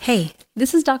Hey,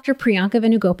 this is Dr. Priyanka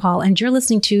Venugopal, and you're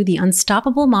listening to the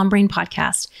Unstoppable Mom Brain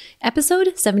Podcast,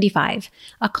 episode 75,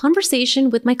 a conversation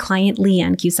with my client,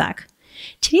 Leanne Cusack.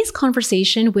 Today's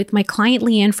conversation with my client,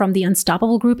 Leanne from the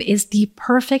Unstoppable Group is the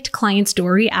perfect client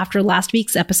story after last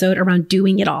week's episode around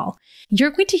doing it all. You're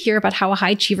going to hear about how a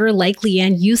high achiever like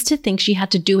Leanne used to think she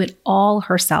had to do it all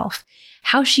herself,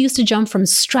 how she used to jump from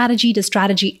strategy to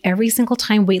strategy every single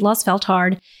time weight loss felt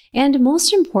hard, and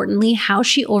most importantly, how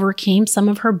she overcame some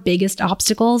of her biggest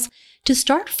obstacles to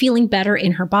start feeling better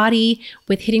in her body,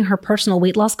 with hitting her personal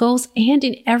weight loss goals, and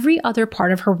in every other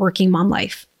part of her working mom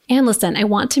life. And listen, I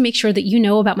want to make sure that you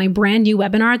know about my brand new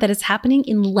webinar that is happening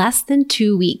in less than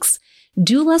 2 weeks.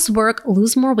 Do Less Work,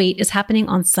 Lose More Weight is happening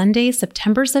on Sunday,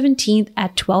 September 17th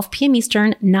at 12 p.m.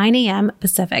 Eastern, 9 a.m.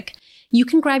 Pacific. You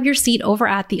can grab your seat over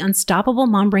at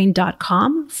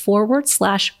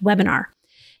theunstoppablemombrain.com/webinar.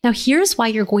 Now, here's why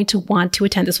you're going to want to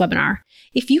attend this webinar.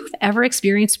 If you've ever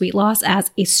experienced weight loss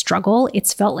as a struggle,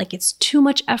 it's felt like it's too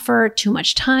much effort, too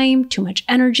much time, too much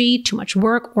energy, too much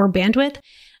work or bandwidth,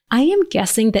 I am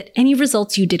guessing that any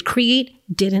results you did create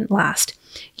didn't last.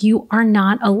 You are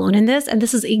not alone in this, and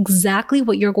this is exactly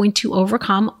what you're going to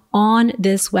overcome on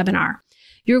this webinar.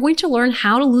 You're going to learn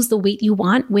how to lose the weight you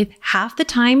want with half the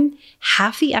time,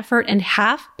 half the effort, and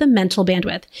half the mental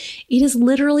bandwidth. It is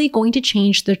literally going to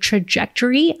change the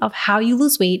trajectory of how you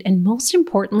lose weight and, most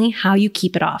importantly, how you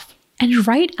keep it off. And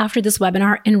right after this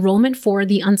webinar, enrollment for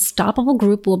the Unstoppable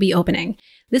Group will be opening.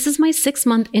 This is my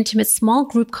 6-month intimate small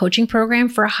group coaching program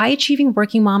for high-achieving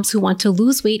working moms who want to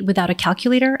lose weight without a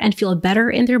calculator and feel better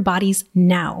in their bodies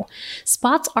now.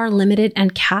 Spots are limited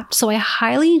and capped, so I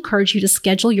highly encourage you to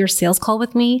schedule your sales call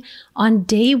with me on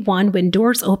day 1 when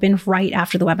doors open right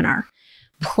after the webinar.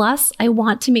 Plus, I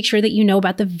want to make sure that you know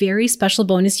about the very special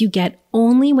bonus you get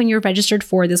only when you're registered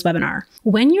for this webinar.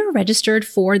 When you're registered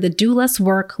for the Do Less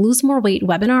Work, Lose More Weight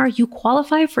webinar, you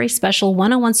qualify for a special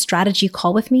one-on-one strategy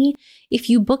call with me if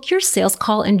you book your sales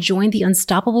call and join the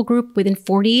Unstoppable Group within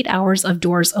 48 hours of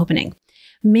doors opening.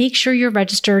 Make sure you're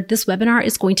registered. This webinar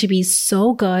is going to be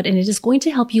so good, and it is going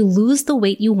to help you lose the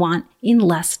weight you want in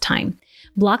less time.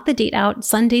 Block the date out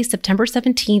Sunday, September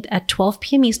 17th at 12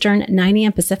 p.m. Eastern, 9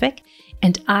 a.m. Pacific,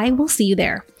 and I will see you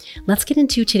there. Let's get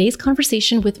into today's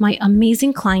conversation with my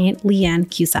amazing client, Leanne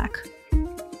Cusack.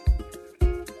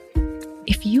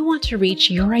 If you want to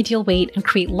reach your ideal weight and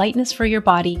create lightness for your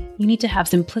body, you need to have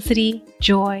simplicity,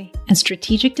 joy, and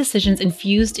strategic decisions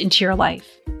infused into your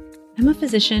life. I'm a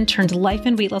physician turned life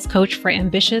and weight loss coach for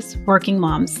ambitious working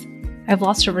moms. I've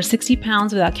lost over 60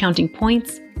 pounds without counting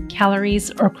points, calories,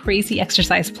 or crazy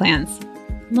exercise plans.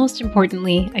 Most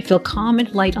importantly, I feel calm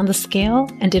and light on the scale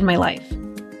and in my life.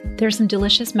 There's some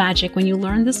delicious magic when you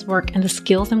learn this work and the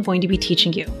skills I'm going to be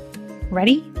teaching you.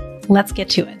 Ready? Let's get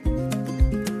to it.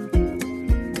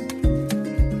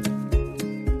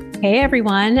 Hey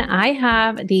everyone, I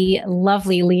have the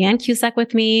lovely Leanne Cusack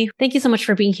with me. Thank you so much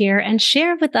for being here and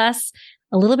share with us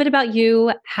a little bit about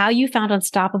you, how you found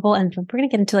Unstoppable, and we're going to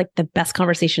get into the best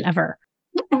conversation ever.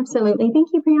 Absolutely. Thank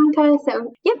you, Priyanka.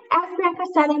 So, as Priyanka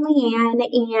said, I'm Leanne,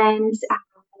 and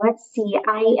let's see,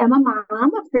 I am a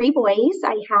mom of 3 boys.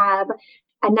 I have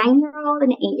a 9-year-old,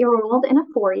 an 8-year-old, and a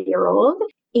 4-year-old.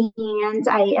 And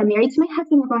I am married to my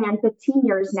husband. We're going on 15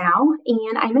 years now,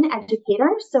 and I'm an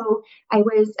educator. So I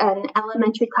was an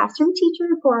elementary classroom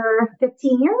teacher for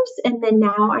 15 years, and then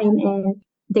now I'm in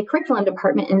the curriculum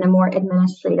department in a more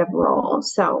administrative role.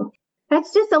 So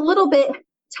that's just a little bit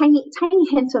tiny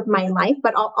hints of my life,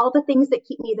 but all the things that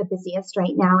keep me the busiest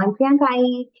right now. And Priyanka,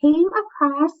 I came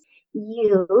across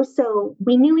you. So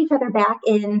we knew each other back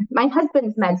in my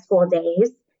husband's med school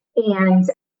days.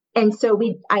 And so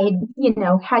I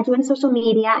had you in social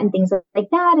media and things like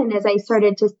that. And as I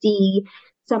started to see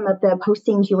some of the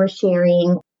postings you were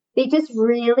sharing, they just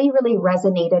really, really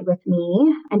resonated with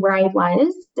me and where I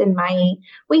was in my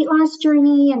weight loss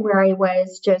journey and where I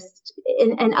was just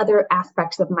in other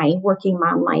aspects of my working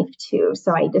mom life too.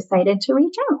 So I decided to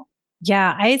reach out.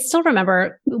 Yeah, I still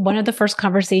remember one of the first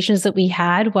conversations that we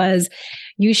had was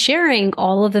you sharing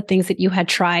all of the things that you had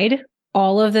tried,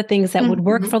 all of the things that would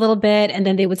work for a little bit, and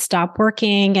then they would stop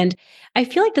working. And I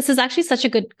feel like this is actually such a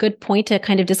good point to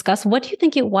kind of discuss. What do you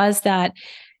think it was that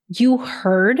you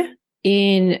heard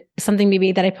in something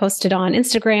maybe that I posted on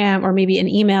Instagram or maybe an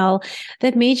email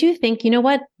that made you think, you know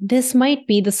what, this might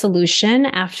be the solution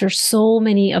after so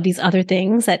many of these other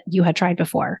things that you had tried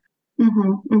before?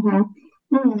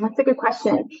 That's a good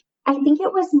question. I think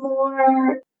it was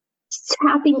more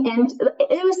tapping into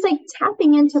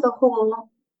the whole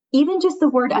even just the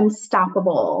word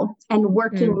unstoppable and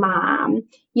working mom,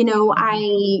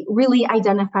 I really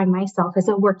identify myself as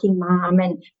a working mom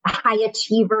and a high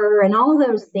achiever and all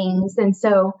those things. And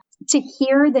so to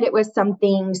hear that it was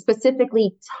something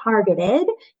specifically targeted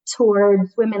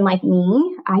towards women like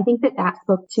me, I think that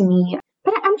spoke to me.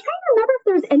 But I'm trying to remember if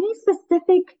there's any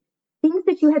specific things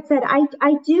that you had said.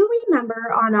 I do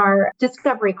remember on our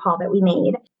discovery call that we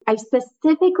made, I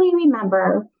specifically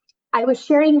remember I was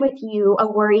sharing with you a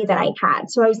worry that I had.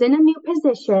 So I was in a new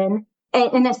position,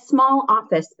 in a small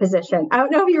office position. I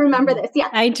don't know if you remember this. Yeah.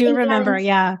 I do remember.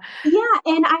 Yeah. Yeah.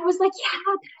 And I was like, yeah,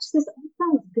 gosh, this all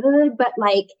sounds good, but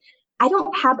like, I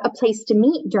don't have a place to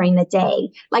meet during the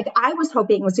day. Like I was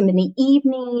hoping it was going to be in the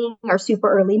evening or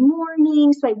super early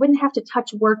morning, so I wouldn't have to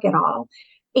touch work at all.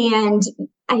 And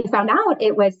I found out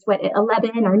it was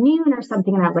 11 or noon or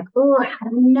something. And I was like, oh, I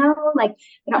don't know. Like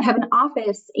I don't have an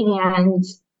office. And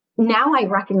now I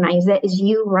recognize it as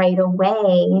you right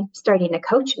away starting to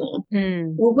coach me.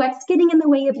 Well, what's getting in the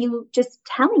way of you just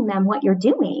telling them what you're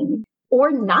doing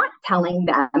or not telling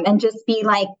them and just be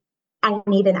like, I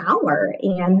need an hour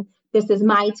and this is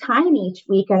my time each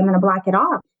week. And I'm going to block it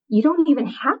off. You don't even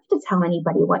have to tell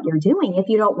anybody what you're doing if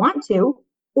you don't want to,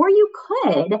 or you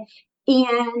could.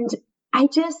 And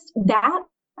that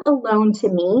alone to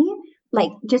me,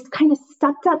 like just kind of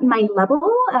stepped up my level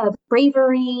of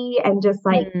bravery and just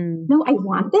like, no, I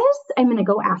want this. I'm going to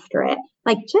go after it.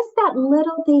 Like just that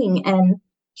little thing. And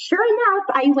sure enough,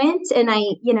 I went and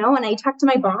I talked to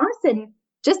my boss and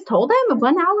just told him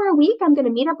 1 hour a week, I'm going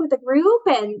to meet up with a group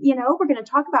and, we're going to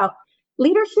talk about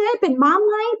leadership and mom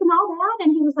life and all that.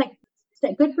 And he was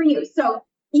like, good for you. So,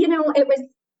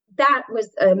 that was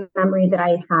a memory that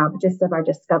I have just of our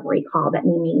discovery call that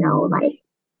made me know like,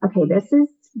 okay, this is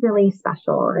really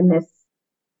special. And this,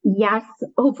 yes,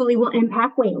 hopefully will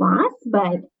impact weight loss,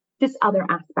 but just other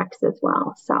aspects as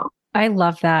well. So I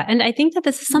love that. And I think that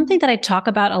this is something that I talk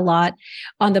about a lot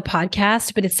on the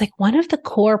podcast, but it's like one of the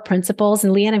core principles.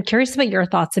 And Leanne, I'm curious about your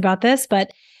thoughts about this,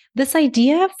 but this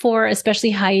idea for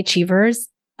especially high achievers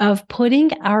of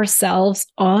putting ourselves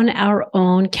on our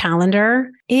own calendar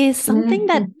is something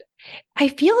that I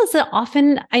feel is that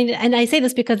often, and I say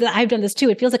this because I've done this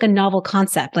too, it feels like a novel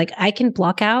concept. Like I can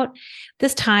block out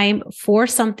this time for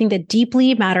something that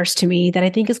deeply matters to me that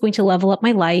I think is going to level up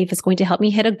my life, is going to help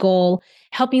me hit a goal,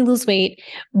 help me lose weight.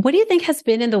 What do you think has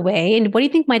been in the way? And what do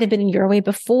you think might have been in your way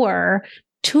before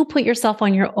to put yourself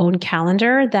on your own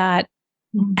calendar that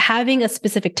having a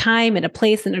specific time and a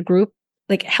place and a group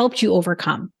like helped you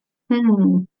overcome?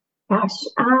 Gosh,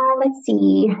 let's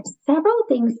see. Several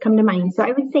things come to mind. So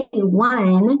I would say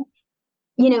one,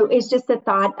 is just the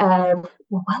thought of,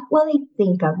 well, what will they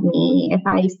think of me if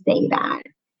I say that?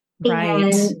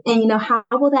 Right. And how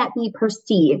will that be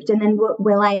perceived? And then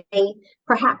will I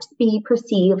perhaps be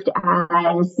perceived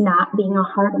as not being a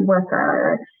hard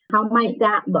worker? How might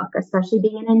that look, especially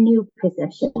being in a new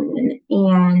position?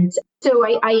 And so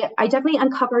I definitely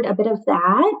uncovered a bit of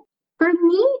that. For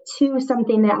me, too,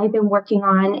 something that I've been working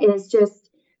on is just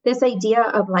this idea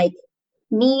of like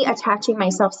me attaching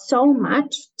myself so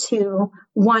much to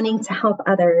wanting to help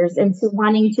others and to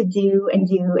wanting to do and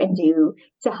do and do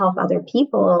to help other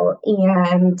people.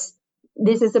 And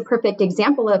this is a perfect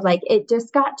example of like, it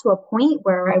just got to a point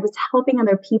where I was helping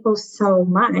other people so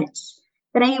much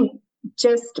that I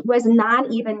just was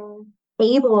not even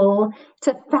able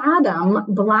to fathom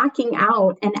blocking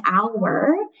out an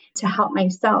hour to help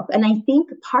myself. And I think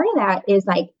part of that is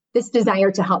like this desire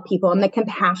to help people and the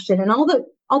compassion and all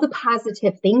the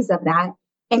positive things of that.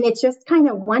 And it's just kind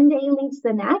of one day leads to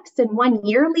the next and 1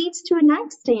 year leads to a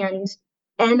next.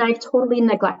 And I've totally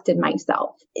neglected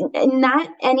myself. And not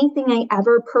anything I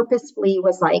ever purposefully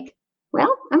was like,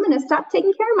 well, I'm going to stop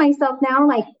taking care of myself now.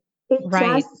 Like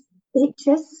it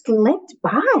just slipped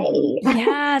by.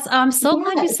 Yes. I'm so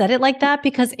glad you said it like that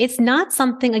because it's not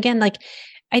something, again, like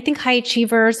I think high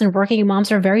achievers and working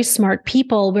moms are very smart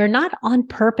people. We're not on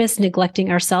purpose neglecting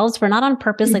ourselves. We're not on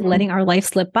purpose, like letting our life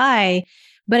slip by.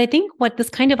 But I think what this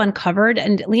kind of uncovered,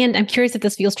 and Leanne, I'm curious if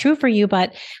this feels true for you,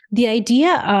 but the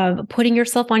idea of putting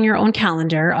yourself on your own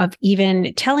calendar, of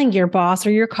even telling your boss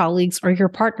or your colleagues or your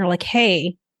partner, like,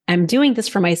 hey, I'm doing this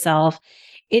for myself.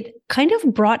 It kind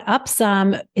of brought up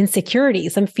some insecurity,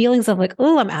 some feelings of like,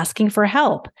 oh, I'm asking for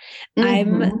help.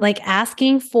 I'm like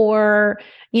asking for,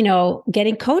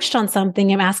 getting coached on something.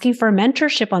 I'm asking for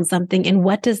mentorship on something. And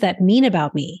what does that mean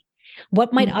about me?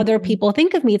 What might other people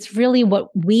think of me? It's really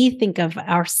what we think of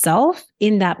ourselves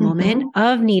in that moment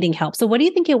of needing help. So what do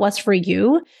you think it was for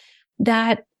you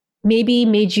that maybe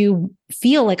made you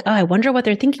feel like, oh, I wonder what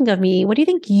they're thinking of me? What do you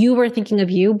think you were thinking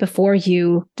of you before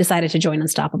you decided to join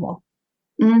Unstoppable?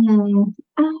 Oh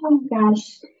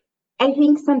gosh. I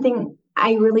think something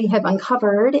I really have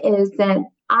uncovered is that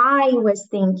I was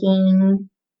thinking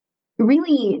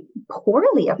really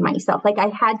poorly of myself. Like I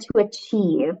had to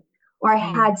achieve or I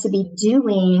had to be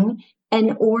doing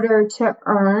in order to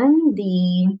earn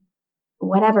the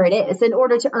whatever it is, in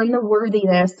order to earn the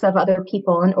worthiness of other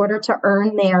people, in order to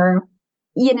earn their,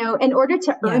 in order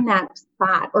to earn that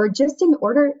spot, or just in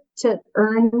order to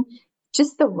earn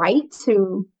just the right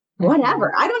to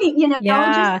whatever. I don't even,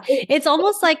 it's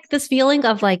almost like this feeling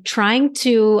of like trying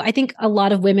to, I think a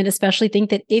lot of women especially think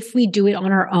that if we do it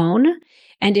on our own,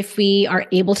 and if we are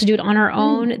able to do it on our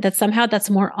own, that somehow that's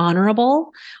more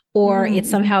honorable, or it's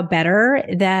somehow better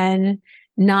than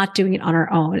not doing it on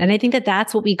our own. And I think that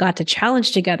that's what we got to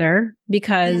challenge together,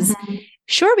 because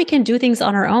sure, we can do things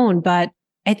on our own, but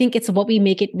I think it's what we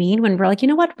make it mean when we're like, you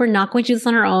know what, we're not going to do this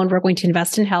on our own. We're going to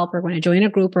invest in help. We're going to join a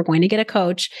group. We're going to get a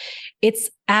coach. It's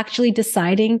actually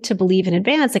deciding to believe in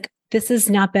advance, like, this is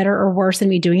not better or worse than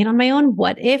me doing it on my own.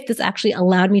 What if this actually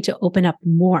allowed me to open up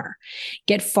more,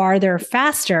 get farther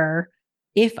faster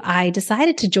if I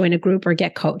decided to join a group or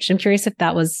get coached? I'm curious if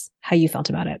that was how you felt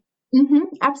about it.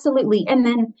 Absolutely. And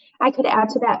then I could add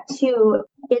to that too.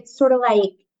 It's sort of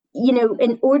like,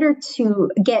 in order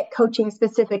to get coaching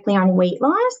specifically on weight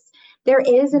loss, there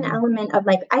is an element of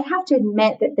like, I have to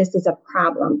admit that this is a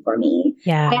problem for me.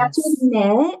 Yes. I have to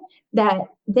admit that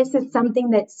this is something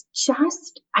that's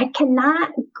just, I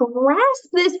cannot grasp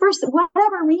this for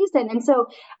whatever reason. And so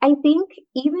I think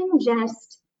even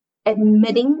just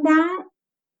admitting that,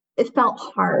 it felt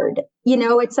hard.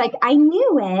 It's like, I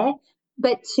knew it,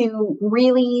 but to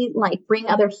really like bring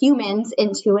other humans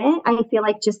into it, I feel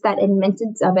like just that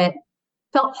admittance of it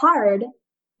felt hard.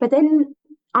 But then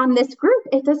on this group,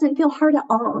 it doesn't feel hard at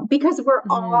all, because we're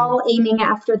all aiming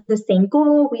after the same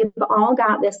goal. We've all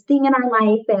got this thing in our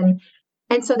life.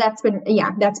 And so that's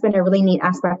been a really neat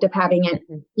aspect of having it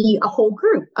be a whole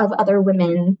group of other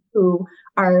women who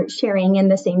are sharing in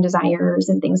the same desires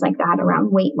and things like that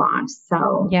around weight loss.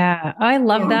 So yeah, I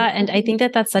love that. And I think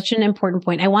that that's such an important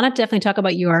point. I want to definitely talk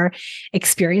about your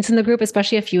experience in the group,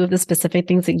 especially a few of the specific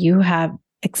things that you have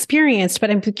experienced.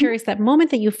 But I'm curious, that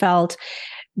moment that you felt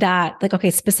that, like,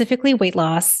 okay, specifically weight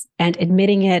loss, and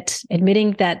admitting that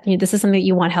this is something that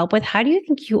you want help with. How do you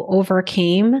think you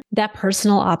overcame that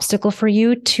personal obstacle for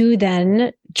you to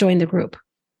then join the group?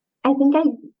 I think I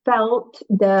felt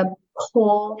the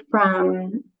pull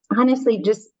from, honestly,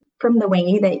 just from the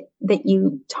way that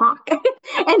you talk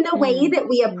and the way that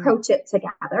we approach it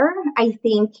together. I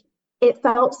think it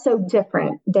felt so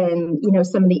different than,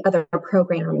 some of the other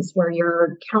programs where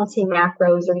you're counting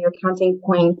macros or you're counting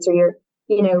points or you're,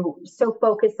 so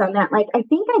focused on that. Like, I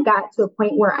think I got to a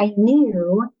point where I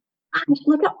knew,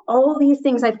 look at all these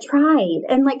things I've tried.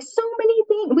 And like so many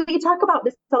things, we talk about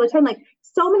this all the time, like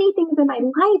so many things in my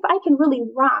life, I can really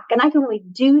rock and I can really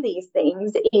do these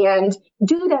things and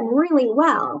do them really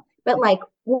well. But like,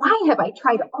 why have I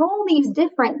tried all these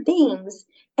different things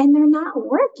and they're not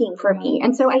working for me?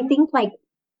 And so I think like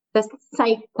the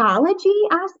psychology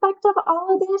aspect of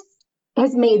all of this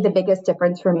has made the biggest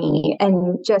difference for me,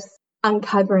 and just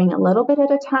uncovering a little bit at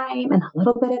a time and a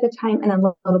little bit at a time and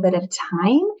a little bit at a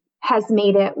time has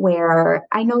made it where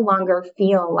I no longer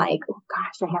feel like, oh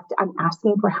gosh, I'm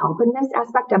asking for help in this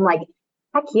aspect. I'm like,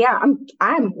 heck yeah,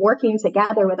 I'm working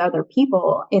together with other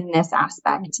people in this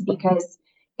aspect, because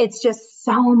it's just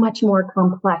so much more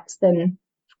complex than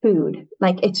food.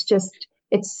 Like it's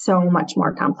so much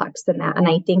more complex than that. And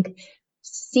I think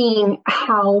seeing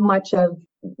how much of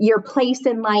your place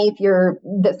in life,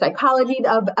 the psychology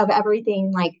of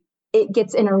everything, like it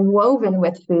gets interwoven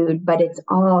with food, but it's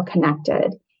all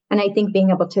connected. And I think being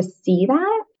able to see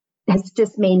that has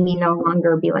just made me no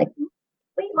longer be like,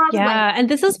 weight loss. Yeah. And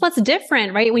this is what's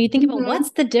different, right? When you think about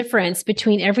what's the difference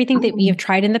between everything that we have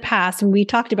tried in the past, and we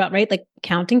talked about, right? Like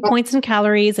counting points and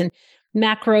calories and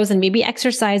macros and maybe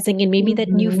exercising and maybe that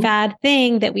new fad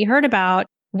thing that we heard about.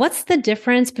 What's the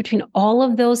difference between all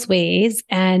of those ways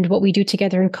and what we do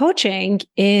together in coaching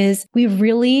is we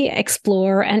really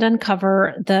explore and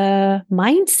uncover the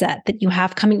mindset that you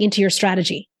have coming into your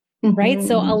strategy, right?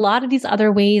 So a lot of these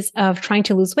other ways of trying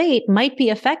to lose weight might be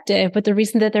effective, but the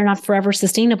reason that they're not forever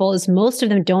sustainable is most of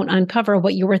them don't uncover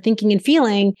what you were thinking and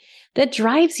feeling that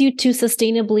drives you to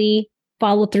sustainably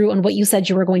follow through on what you said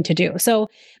you were going to do. So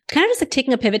kind of just like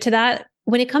taking a pivot to that,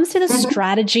 when it comes to the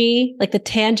strategy, like the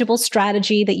tangible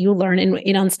strategy that you learn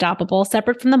in Unstoppable,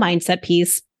 separate from the mindset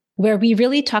piece, where we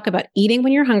really talk about eating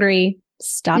when you're hungry,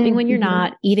 stopping when you're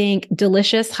not, eating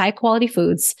delicious, high quality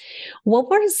foods. What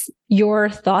was your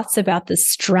thoughts about the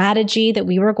strategy that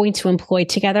we were going to employ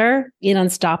together in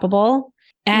Unstoppable?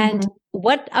 And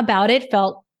what about it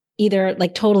felt either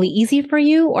like totally easy for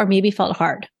you or maybe felt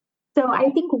hard? So I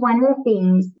think one of the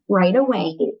things right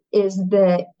away is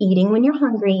the eating when you're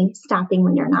hungry, stopping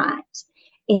when you're not.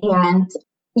 And,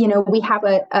 we have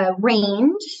a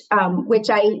range, which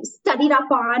I studied up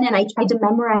on and I tried to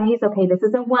memorize, okay, this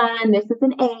is a 1, this is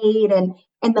an 8,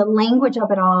 and the language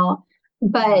of it all.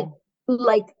 But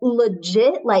like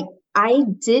legit, like I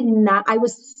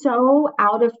was so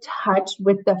out of touch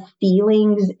with the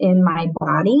feelings in my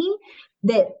body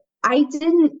that I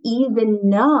didn't even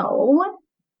know.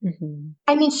 Mm-hmm.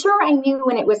 I mean, sure, I knew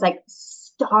when it was like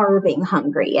starving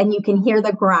hungry and you can hear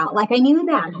the growl, like I knew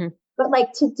that. Mm-hmm. But like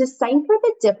to decipher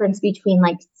the difference between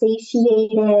like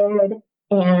satiated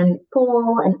and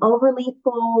full and overly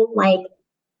full, like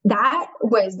that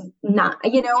was not,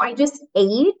 I just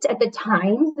ate at the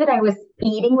times that I was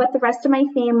eating with the rest of my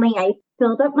family. I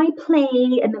filled up my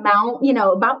plate and the amount,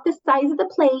 about the size of the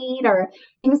plate or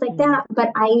things like that. But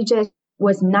I just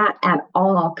was not at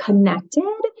all connected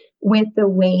with the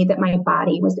way that my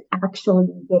body was actually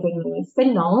giving me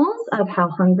signals of how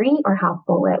hungry or how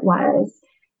full it was.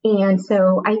 And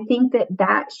so I think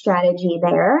that strategy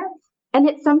there, and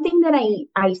it's something that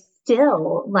I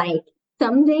still like,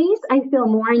 some days I feel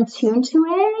more in tune to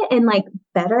it and like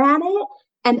better at it.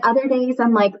 And other days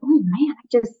I'm like, oh man,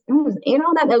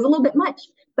 that was a little bit much.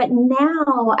 But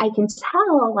now I can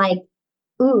tell like,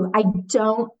 ooh, I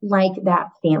don't like that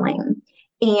feeling.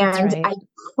 And right. I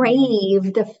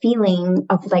crave the feeling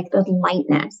of like the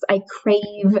lightness. I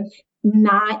crave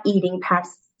not eating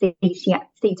past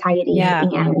satiety. Yeah.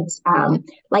 And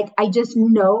like, I just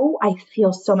know I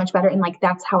feel so much better. And like,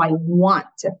 that's how I want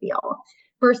to feel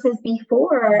versus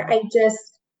before I just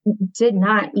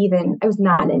I was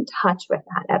not in touch with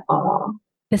that at all.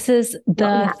 This is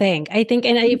the thing, I think.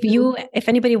 And if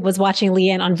anybody was watching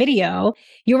Leanne on video,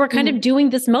 you were kind of doing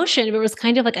this motion. It was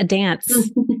kind of like a dance,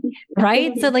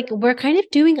 right? So like, we're kind of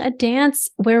doing a dance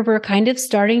where we're kind of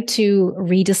starting to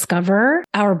rediscover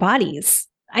our bodies.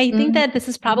 I think that this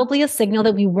is probably a signal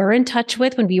that we were in touch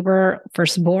with when we were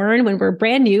first born, when we're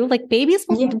brand new. Like babies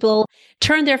will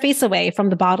turn their face away from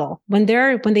the bottle when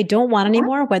they don't want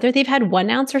anymore, whether they've had 1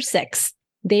 ounce or 6,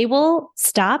 they will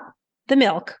stop the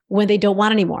milk when they don't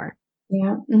want anymore.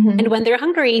 Yeah. Mm-hmm. And when they're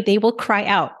hungry, they will cry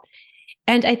out.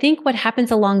 And I think what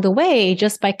happens along the way,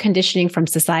 just by conditioning from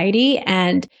society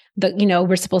and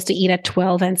we're supposed to eat at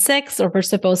 12 and 6, or we're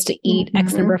supposed to eat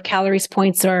X number of calories,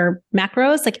 points, or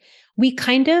macros, like we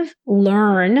kind of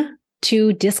learn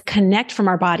to disconnect from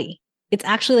our body. It's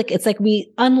actually it's like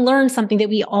we unlearn something that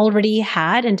we already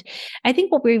had. And I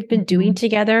think what we've been doing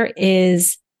together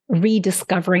is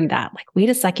rediscovering that. Like, wait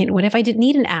a second, what if I didn't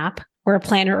need an app or a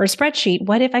planner or a spreadsheet?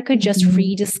 What if I could just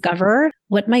rediscover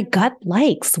what my gut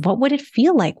likes? What would it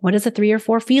feel like? What does a 3 or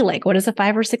 4 feel like? What does a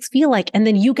 5 or 6 feel like? And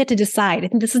then you get to decide. I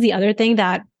think this is the other thing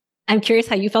that I'm curious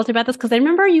how you felt about this, because I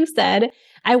remember you said,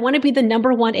 I want to be the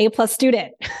number 1 A+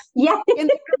 student. Yeah.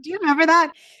 Do you remember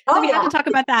that? So we have to talk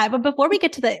about that. But before we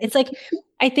get to it's like,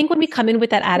 I think when we come in with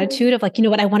that attitude of like, you know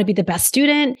what, I want to be the best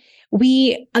student,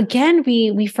 we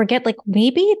forget like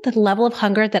maybe the level of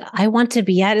hunger that I want to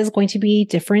be at is going to be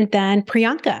different than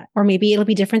Priyanka, or maybe it'll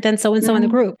be different than so-and-so in the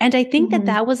group. And I think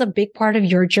that was a big part of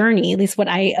your journey. At least what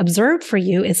I observed for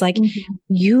you is like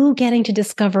you getting to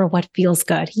discover what feels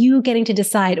good. You getting to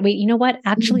decide, wait, you know what?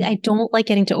 Actually, I don't like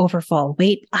getting to overfull.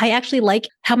 Wait, I actually like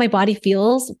how my body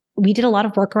feels. We did a lot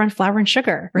of work around flour and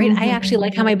sugar, right? I actually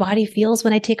like how my body feels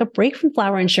when I take a break from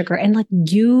flour and sugar, and like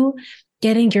you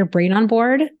getting your brain on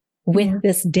board with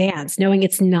this dance, knowing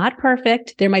it's not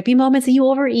perfect. There might be moments that you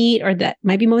overeat, or that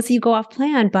might be moments that you go off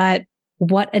plan, but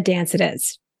what a dance it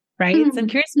is, right? So I'm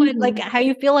curious how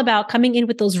you feel about coming in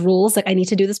with those rules. Like, I need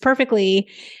to do this perfectly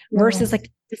versus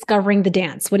like discovering the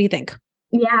dance. What do you think?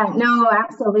 Yeah, no,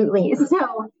 absolutely.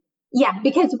 So yeah,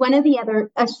 because one of the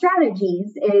other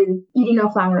strategies is eating no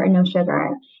flour and no sugar.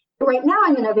 Right now,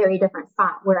 I'm in a very different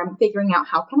spot where I'm figuring out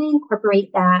how can I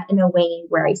incorporate that in a way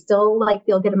where I still like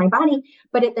feel good in my body.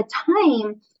 But at the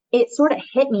time, it sort of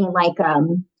hit me like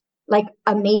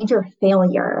a major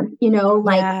failure,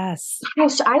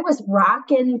 gosh, I was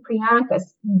rocking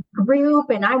Priyanka's group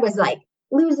and I was like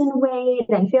losing weight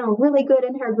and feeling really good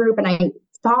in her group. And I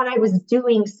thought I was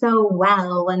doing so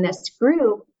well in this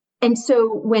group. And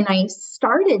so when I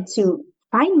started to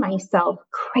find myself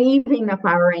craving the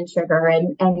flour and sugar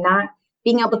and not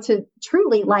being able to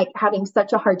truly like having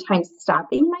such a hard time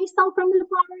stopping myself from the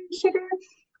flour and sugar,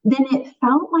 then it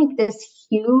felt like this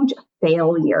huge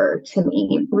failure to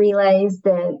me. Realize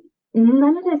that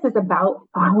none of this is about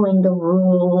following the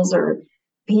rules or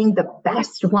being the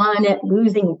best one at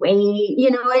losing weight.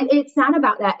 It's not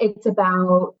about that. It's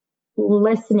about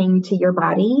listening to your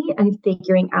body and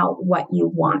figuring out what you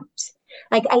want.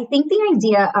 Like, I think the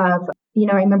idea of,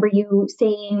 I remember you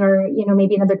saying, or,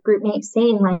 maybe another group mate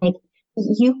saying, like,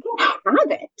 you can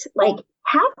have it, like,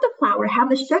 have the flour, have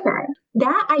the sugar.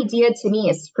 That idea to me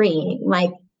is freeing.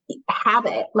 Like, have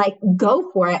it, like, go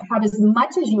for it, have as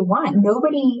much as you want.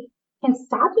 Nobody can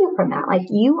stop you from that. Like,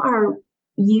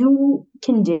 you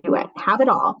can do it, have it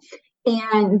all.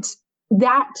 And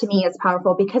that to me is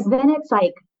powerful, because then it's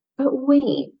like, but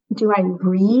wait, do I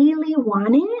really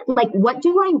want it? Like, what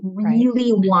do I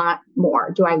really want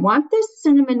more? Do I want this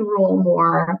cinnamon roll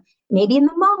more? Maybe in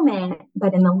the moment,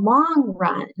 but in the long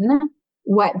run,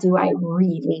 what do I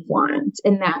really want?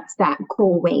 And that's that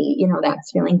cool weight,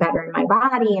 that's feeling better in my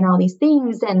body and all these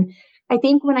things. And I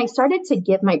think when I started to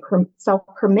give myself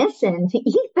permission to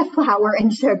eat the flour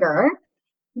and sugar,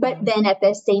 but then at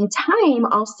the same time,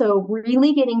 also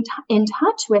really getting in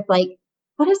touch with, like,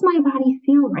 what does my body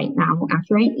feel right now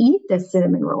after I eat this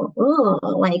cinnamon roll? Oh,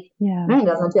 like, it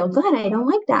doesn't feel good. I don't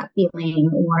like that feeling.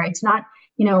 Or it's not,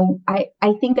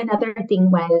 I think another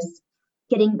thing was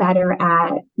getting better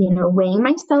at, weighing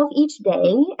myself each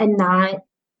day and not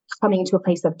coming to a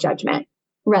place of judgment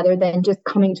rather than just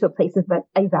coming to a place of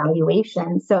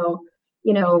evaluation. So,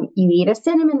 you eat a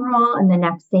cinnamon roll and the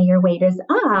next day your weight is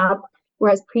up.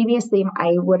 Whereas previously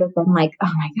I would have been like,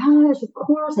 oh my gosh, of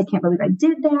course, I can't believe I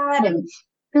did that. And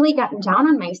really gotten down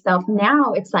on myself.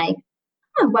 Now it's like,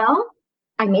 oh, well,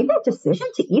 I made that decision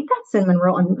to eat that cinnamon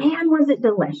roll and man, was it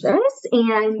delicious.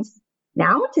 And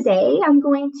now today I'm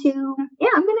going to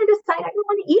decide I don't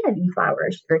want to eat any flour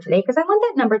or sugar today because I want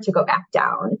that number to go back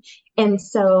down. And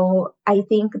so I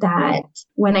think that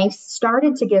when I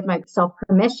started to give myself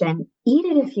permission, eat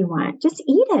it if you want, just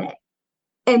eat it.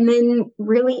 And then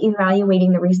really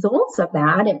evaluating the results of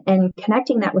that and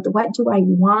connecting that with what do I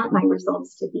want my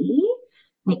results to be?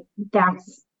 Like,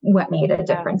 that's what made a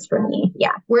difference for me.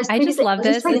 Yeah. Whereas I just love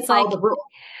this. It's like,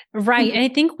 right. And I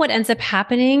think what ends up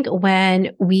happening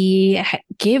when we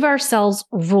give ourselves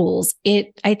rules,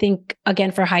 I think,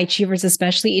 again, for high achievers,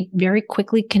 especially, it very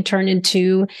quickly can turn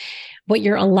into what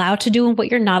you're allowed to do and what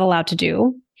you're not allowed to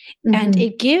do. Mm-hmm. And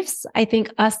it gives, I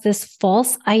think, us this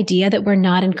false idea that we're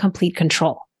not in complete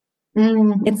control.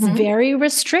 Mm-hmm. It's very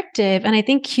restrictive. And I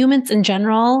think humans in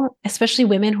general, especially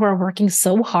women who are working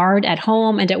so hard at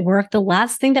home and at work, the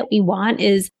last thing that we want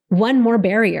is one more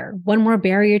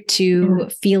barrier to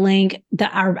feeling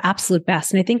our absolute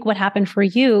best. And I think what happened for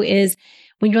you is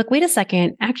when you're like, wait a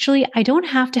second, actually, I don't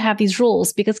have to have these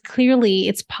rules because clearly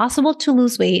it's possible to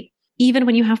lose weight even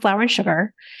when you have flour and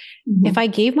sugar. Mm-hmm. If I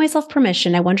gave myself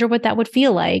permission, I wonder what that would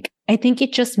feel like. I think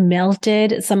it just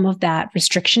melted some of that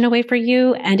restriction away for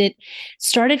you. And it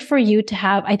started for you to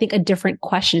have, I think, a different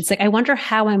question. It's like, I wonder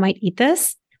how I might eat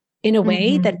this in a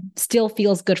way that still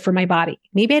feels good for my body.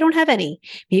 Maybe I don't have any.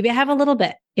 Maybe I have a little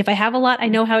bit. If I have a lot, I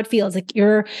know how it feels. Like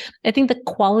I think the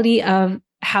quality of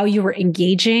how you were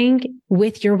engaging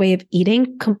with your way of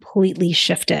eating completely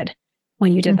shifted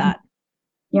when you did that.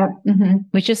 Yep. Mm-hmm.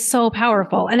 Which is so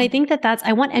powerful. And I think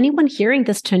I want anyone hearing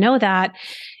this to know that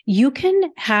you can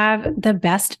have the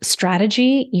best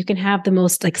strategy. You can have the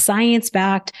most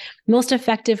science-backed, most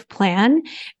effective plan.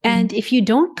 And if you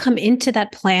don't come into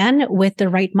that plan with the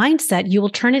right mindset, you will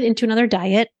turn it into another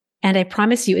diet. And I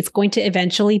promise you, it's going to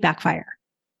eventually backfire.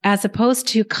 As opposed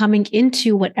to coming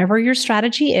into whatever your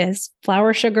strategy is,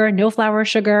 flour, sugar, no flour,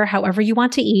 sugar, however you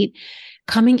want to eat,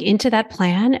 coming into that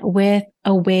plan with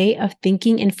a way of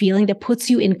thinking and feeling that puts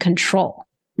you in control,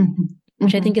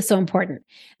 which I think is so important.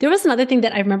 There was another thing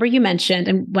that I remember you mentioned.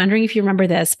 I'm wondering if you remember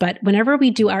this, but whenever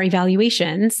we do our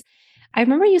evaluations, I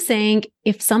remember you saying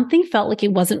if something felt like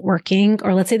it wasn't working,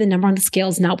 or let's say the number on the scale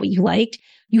is not what you liked,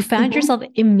 you found yourself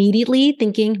immediately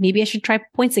thinking, maybe I should try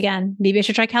points again. Maybe I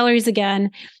should try calories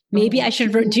again. Maybe I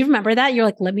should, do you remember that? You're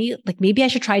like, maybe I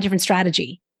should try a different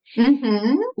strategy.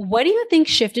 What do you think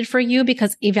shifted for you?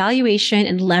 Because evaluation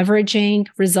and leveraging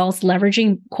results,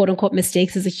 leveraging quote unquote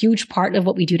mistakes is a huge part of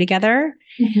what we do together.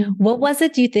 What was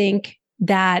it, do you think,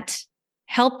 that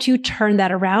helped you turn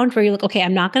that around where you're like, okay,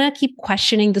 I'm not going to keep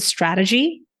questioning the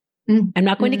strategy. I'm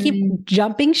not going to keep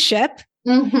jumping ship.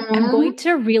 I'm going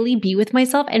to really be with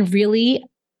myself and really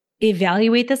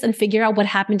evaluate this and figure out what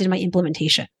happened in my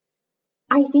implementation.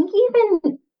 I think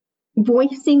even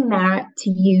voicing that to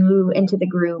you and to the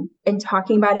group and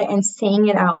talking about it and saying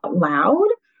it out loud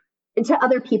to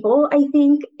other people, I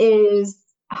think is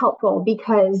helpful,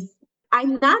 because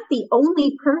I'm not the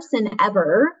only person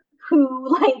ever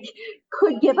who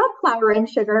could give up flour and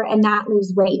sugar and not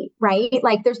lose weight, right?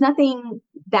 There's nothing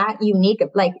that unique.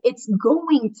 It's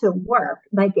going to work.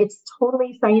 It's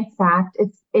totally science fact.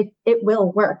 It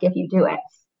will work if you do it.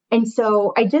 And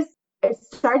so I just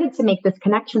started to make this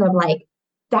connection of like,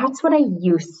 that's what I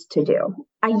used to do.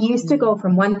 I used to go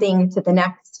from one thing to the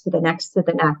next, to the next, to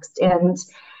the next. And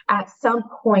at some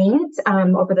point,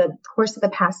 over the course of the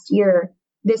past year,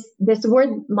 this word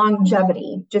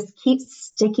longevity just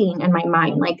keeps sticking in my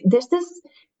mind. Like, this is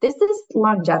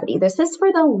longevity. This is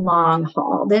for the long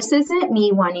haul. This isn't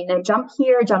me wanting to jump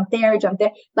here, jump there, jump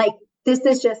there. Like, this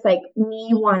is just like me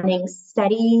wanting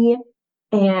steady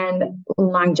and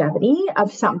longevity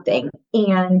of something.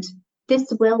 And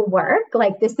this will work.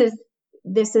 Like, this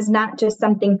is not just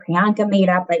something Priyanka made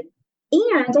up. Like,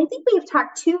 and I think we've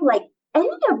talked too, like, any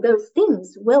of those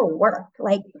things will work.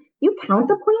 Like, you count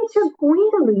the points, you're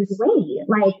going to lose weight.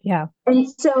 Like, yeah. And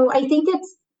so I think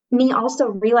it's me also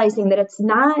realizing that it's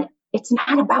not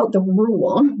about the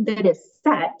rule that is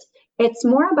set. It's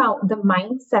more about the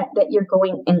mindset that you're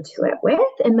going into it with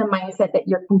and the mindset that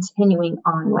you're continuing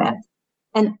on with.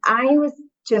 And I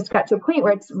just got to a point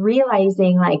where it's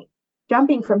realizing, like,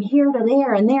 jumping from here to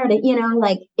there and there to,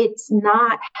 like, it's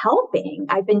not helping.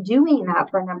 I've been doing that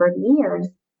for a number of years.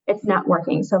 It's not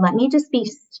working. So let me just be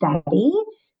steady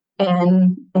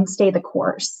and stay the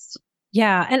course.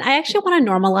 Yeah. And I actually want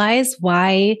to normalize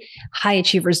why high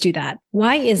achievers do that.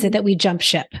 Why is it that we jump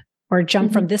ship or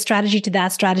jump from this strategy to that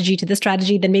strategy to this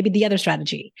strategy, then maybe the other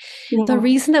strategy? Yeah. The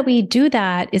reason that we do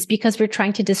that is because we're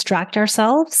trying to distract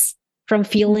ourselves from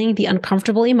feeling the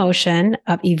uncomfortable emotion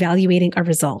of evaluating a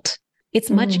result. It's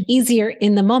much easier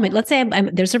in the moment. Let's say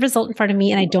there's a result in front of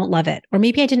me and I don't love it. Or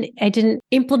maybe I didn't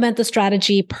implement the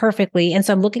strategy perfectly. And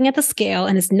so I'm looking at the scale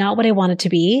and it's not what I want it to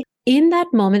be. In that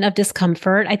moment of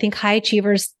discomfort, I think high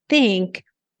achievers think,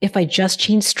 if I just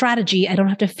change strategy, I don't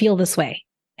have to feel this way.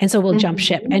 And so we'll jump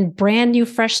ship, and brand new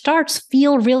fresh starts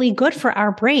feel really good for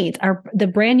our brains. The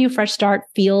brand new fresh start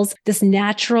feels this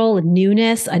natural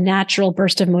newness, a natural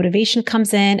burst of motivation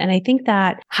comes in. And I think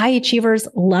that high achievers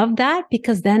love that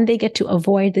because then they get to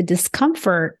avoid the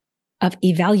discomfort of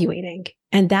evaluating.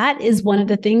 And that is one of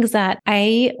the things that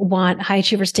I want high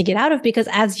achievers to get out of, because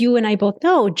as you and I both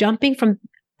know, jumping from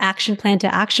action plan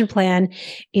to action plan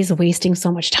is wasting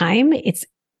so much time. It's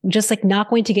just like not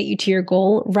going to get you to your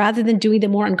goal, rather than doing the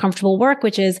more uncomfortable work,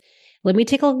 which is, let me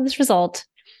take a look at this result.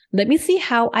 Let me see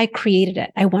how I created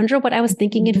it. I wonder what I was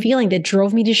thinking and feeling that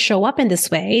drove me to show up in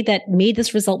this way that made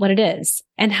this result what it is.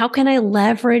 And how can I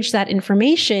leverage that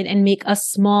information and make a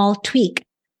small tweak?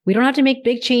 We don't have to make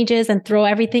big changes and throw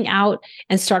everything out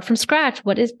and start from scratch.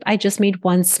 What if I just made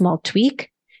one small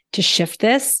tweak to shift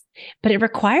this? But it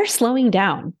requires slowing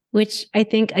down, which I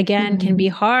think, again, can be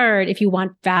hard if you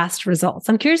want fast results.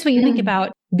 I'm curious what you think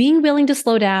about being willing to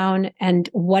slow down and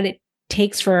what it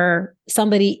takes for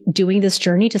somebody doing this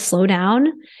journey to slow down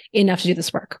enough to do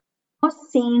this work.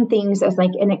 Seeing things as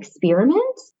like an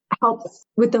experiment helps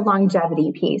with the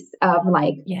longevity piece of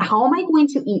like, how am I going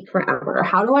to eat forever?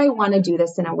 How do I want to do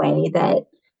this in a way that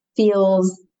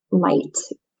feels light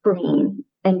for me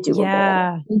and doable?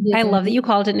 Yeah. I love that you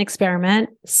called it an experiment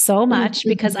so much,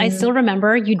 because I still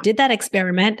remember you did that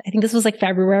experiment. I think this was like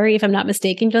February, if I'm not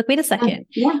mistaken. You're like, wait a second.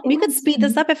 We could speed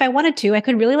this up if I wanted to. I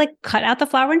could really like cut out the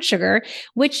flour and sugar,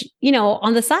 which,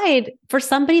 on the side, for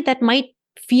somebody that might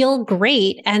feel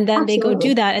great and then they go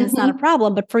do that and it's not a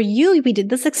problem. But for you, we did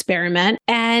this experiment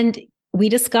and we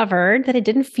discovered that it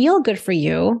didn't feel good for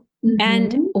you.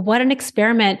 And what an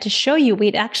experiment to show you,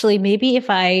 wait, actually, maybe if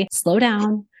I slow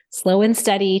down, slow and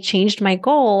steady, changed my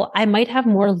goal, I might have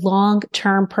more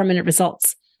long-term permanent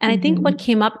results. And I think what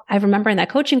came up, I remember in that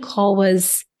coaching call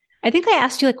was, I think I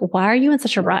asked you, like, why are you in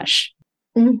such a rush?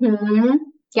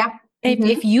 Yeah.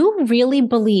 If you really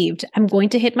believed I'm going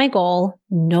to hit my goal,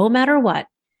 no matter what,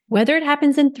 whether it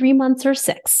happens in 3 months or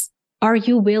 6, are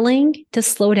you willing to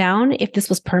slow down if this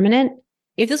was permanent?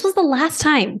 If this was the last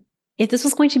time, if this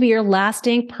was going to be your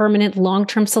lasting, permanent,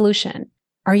 long-term solution,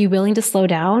 are you willing to slow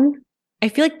down? I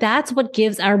feel like that's what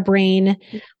gives our brain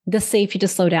the safety to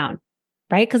slow down,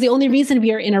 right? Because the only reason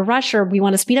we are in a rush or we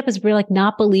want to speed up is we're like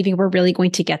not believing we're really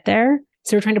going to get there.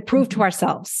 So we're trying to prove to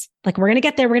ourselves, like, we're going to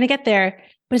get there,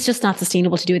 but it's just not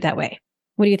sustainable to do it that way.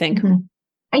 What do you think?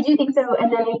 I do think so.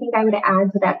 And then I think I would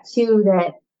add to that too,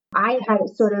 that I had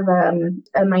sort of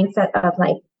a mindset of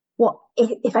like, well,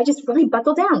 if I just really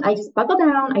buckle down, I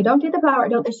don't do the flour, I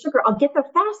don't do the sugar, I'll get there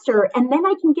faster. And then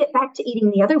I can get back to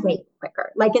eating the other way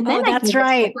quicker. Like, and then I can get the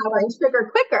flour and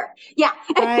sugar quicker. Yeah.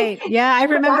 Right. Yeah. I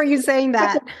remember you saying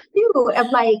that. Too,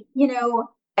 of like,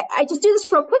 I just do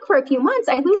this real quick for a few months.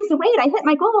 I lose the weight, I hit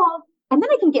my goal, and then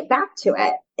I can get back to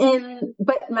it.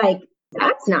 But like,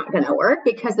 that's not going to work,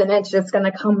 because then it's just going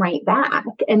to come right back.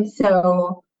 And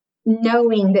so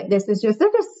knowing that this is just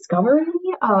a discovery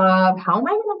of how am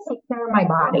I going to take care of my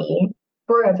body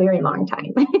for a very long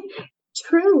time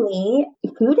truly,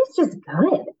 food is just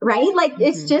good, right? Like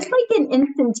it's just like an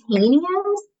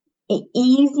instantaneous,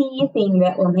 easy thing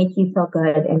that will make you feel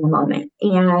good in the moment,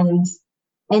 and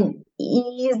an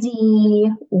easy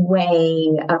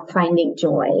way of finding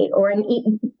joy, or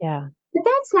but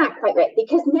that's not quite right,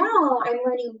 because now I'm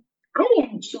learning I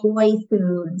enjoy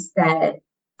foods that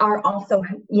are also,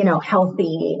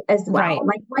 healthy as well. Right.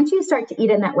 Like once you start to eat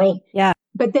in that way. Yeah.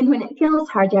 But then when it feels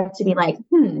hard, you have to be like,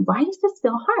 why does this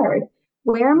feel hard?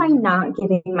 Where am I not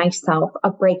giving myself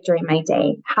a break during my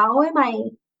day? How am I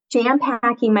jam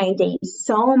packing my day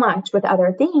so much with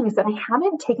other things that I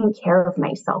haven't taken care of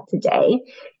myself today?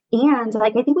 And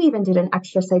like, I think we even did an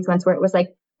exercise once where it was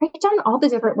like, write down all the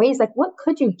different ways. Like, what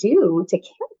could you do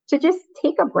to just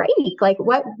take a break? Like,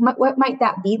 what might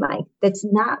that be like? That's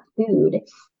not food.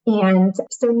 And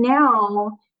so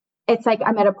now it's like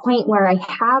I'm at a point where I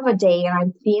have a day and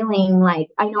I'm feeling like,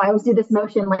 I know I always do this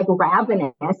motion like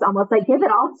ravenous, almost like give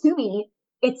it all to me.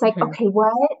 It's like, okay,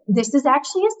 what? This is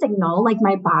actually a signal. Like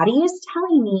my body is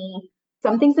telling me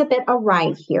something's a bit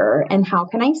awry here. And how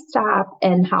can I stop?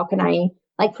 And how can I,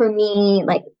 like for me,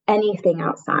 like anything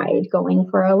outside, going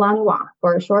for a long walk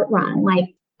or a short run, like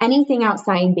anything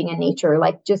outside, being in nature,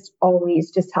 like just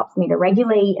always just helps me to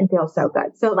regulate and feel so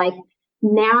good. So like,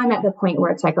 now I'm at the point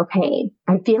where it's like, okay,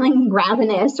 I'm feeling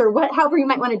ravenous or however you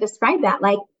might want to describe that.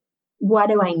 Like, what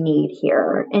do I need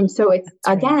here? And so it's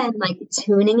again, like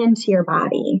tuning into your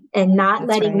body and not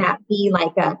letting that be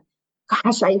like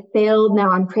gosh, I failed. Now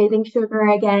I'm craving sugar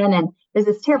again. And this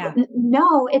is terrible. Yeah.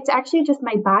 No, it's actually just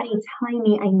my body telling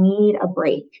me I need a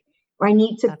break, or I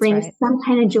need to bring some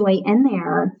kind of joy in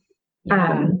there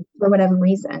for whatever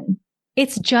reason.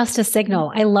 It's just a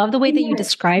signal. I love the way that you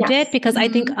described it, because I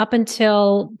think up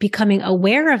until becoming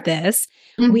aware of this,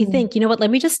 we think, you know what,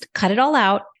 let me just cut it all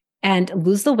out and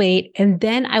lose the weight, and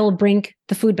then I will bring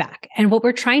the food back. And what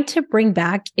we're trying to bring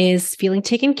back is feeling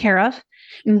taken care of,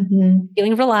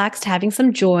 feeling relaxed, having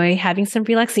some joy, having some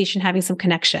relaxation, having some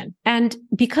connection. And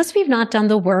because we've not done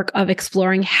the work of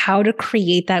exploring how to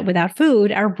create that without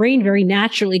food, our brain very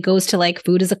naturally goes to like,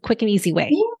 food is a quick and easy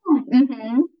way.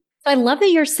 Yeah. So I love that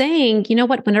you're saying, you know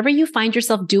what, whenever you find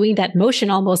yourself doing that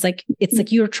motion, almost like it's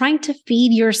like you're trying to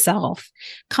feed yourself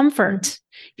comfort.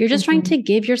 You're just trying to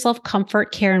give yourself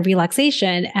comfort, care, and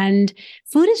relaxation. And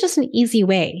food is just an easy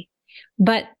way.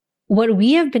 But what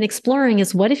we have been exploring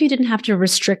is, what if you didn't have to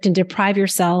restrict and deprive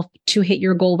yourself to hit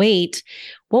your goal weight?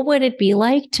 What would it be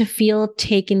like to feel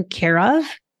taken care of?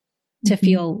 To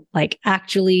feel like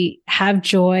actually have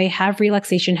joy, have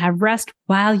relaxation, have rest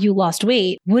while you lost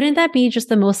weight? Wouldn't that be just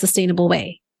the most sustainable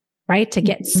way, right? To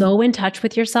get so in touch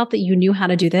with yourself that you knew how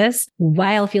to do this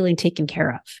while feeling taken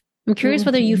care of. I'm curious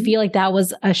whether you feel like that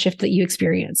was a shift that you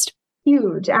experienced.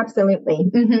 Huge. Absolutely.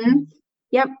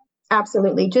 Yep.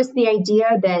 Absolutely. Just the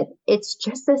idea that it's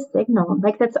just a signal,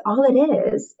 like that's all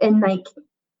it is. And like,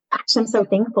 gosh, I'm so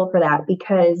thankful for that,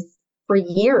 because for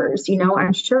years,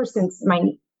 I'm sure since my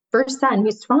first son,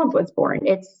 who's 12, was born,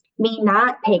 it's me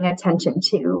not paying attention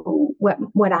to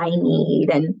what I need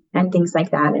and things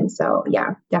like that. And so,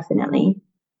 yeah, definitely.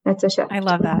 That's a shift. I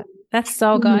love that. That's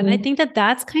so good. And I think that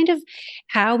that's kind of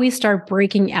how we start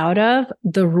breaking out of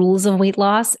the rules of weight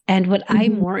loss. And what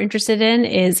I'm more interested in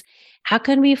is, how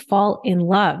can we fall in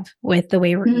love with the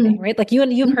way we're eating, right? Like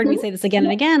you've heard me say this again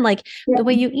and again, like the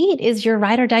way you eat is your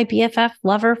ride or die BFF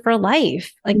lover for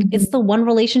life. Like it's the one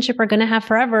relationship we're going to have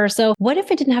forever. So what if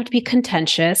it didn't have to be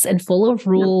contentious and full of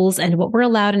rules and what we're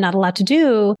allowed and not allowed to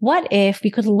do? What if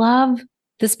we could love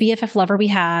this BFF lover we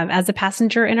have as a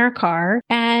passenger in our car?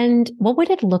 And what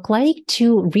would it look like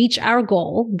to reach our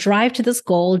goal, drive to this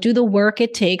goal, do the work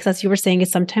it takes? As you were saying,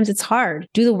 is sometimes it's hard,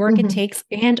 do the work it takes,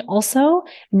 and also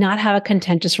not have a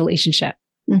contentious relationship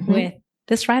with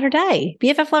this ride or die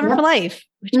BFF lover for life,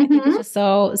 which I think is just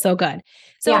so, so good.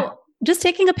 So just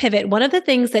taking a pivot, one of the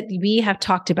things that we have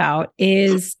talked about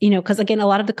is, because again, a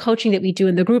lot of the coaching that we do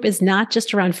in the group is not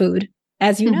just around food.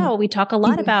 As you know, we talk a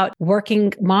lot about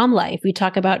working mom life. We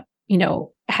talk about,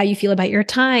 how you feel about your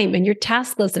time and your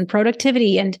task list and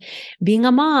productivity and being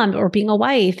a mom or being a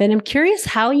wife. And I'm curious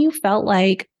how you felt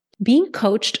like being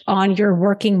coached on your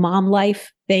working mom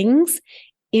life things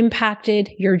impacted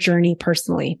your journey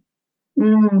personally.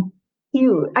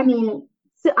 Huge. I mean,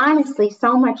 honestly,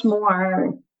 so much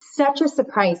more, such a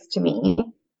surprise to me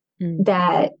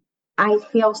that I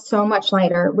feel so much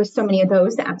lighter with so many of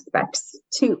those aspects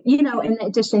too, in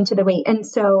addition to the weight. And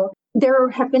so there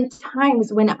have been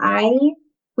times when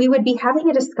we would be having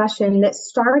a discussion that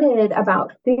started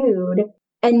about food,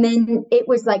 and then it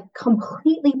was like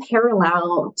completely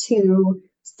parallel to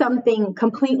something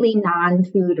completely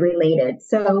non-food related.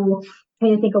 So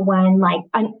trying to think of one, like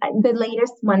the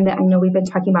latest one that I know we've been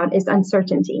talking about is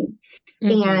uncertainty.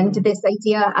 And this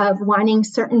idea of wanting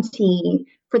certainty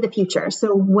for the future.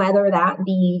 So whether that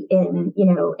be in,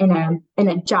 in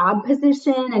a job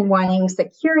position and wanting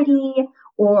security,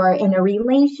 or in a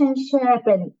relationship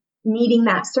and needing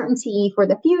that certainty for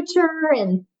the future.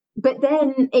 But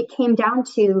then it came down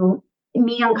to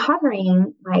me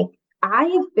uncovering, like,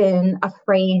 I've been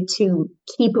afraid to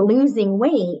keep losing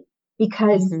weight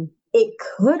because it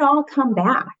could all come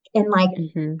back. And like,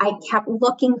 I kept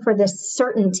looking for this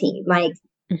certainty, like,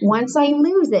 once I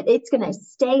lose it, it's going to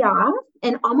stay off,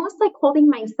 and almost like holding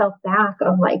myself back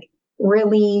of like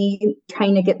really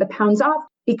trying to get the pounds off,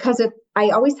 because I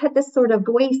always had this sort of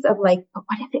voice of like, but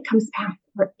what if it comes back?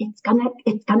 Or it's gonna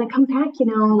come back,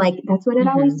 like that's what it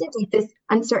always did, like this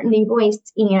uncertainty voice.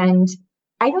 And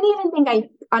I don't even think I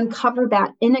uncovered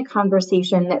that in a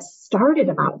conversation that started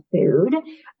about food.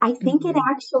 I think it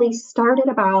actually started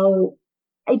about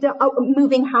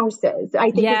moving houses.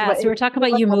 I think we were talking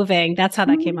about you moving. That's how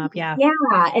that came up. Yeah.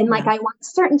 Yeah. And like, I want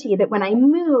certainty that when I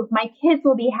move, my kids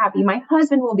will be happy. My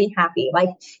husband will be happy. Like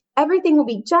everything will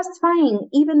be just fine,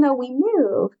 even though we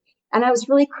move. And I was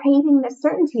really craving the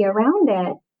certainty around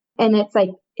it. And it's like,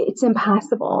 it's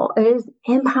impossible. It is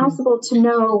impossible to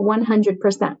know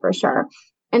 100% for sure.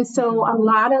 And so a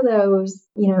lot of those,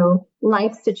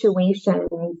 life situations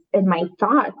and my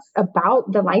thoughts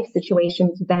about the life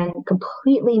situations then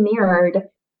completely mirrored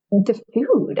the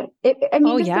food.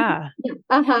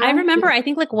 I remember, I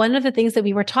think like one of the things that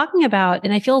we were talking about,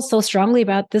 and I feel so strongly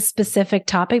about this specific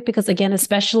topic, because again,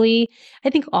 especially,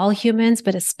 I think all humans,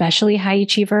 but especially high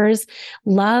achievers,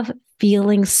 love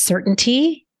feeling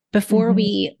certainty before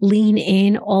we lean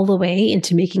in all the way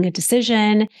into making a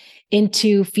decision,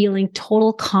 into feeling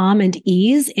total calm and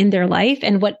ease in their life.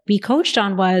 And what we coached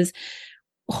on was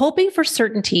hoping for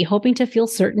certainty, hoping to feel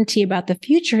certainty about the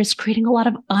future is creating a lot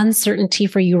of uncertainty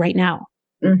for you right now.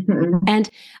 And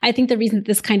I think the reason that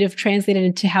this kind of translated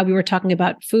into how we were talking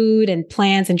about food and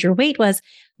plans and your weight was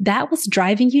that was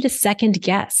driving you to second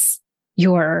guess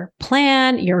your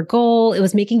plan, your goal. It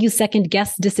was making you second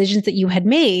guess decisions that you had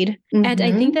made. And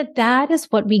I think that that is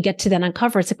what we get to then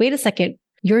uncover. It's like, wait a second,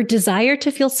 your desire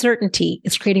to feel certainty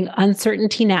is creating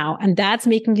uncertainty now. And that's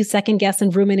making you second guess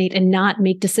and ruminate and not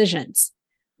make decisions.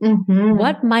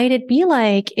 What might it be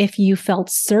like if you felt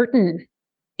certain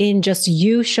in just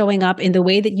you showing up in the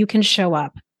way that you can show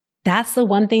up? That's the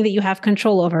one thing that you have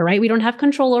control over, right? We don't have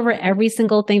control over every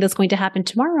single thing that's going to happen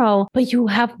tomorrow, but you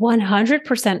have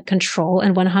 100% control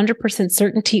and 100%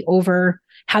 certainty over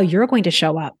how you're going to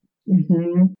show up.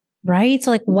 Right? So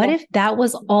like, what if that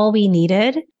was all we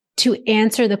needed to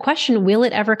answer the question, will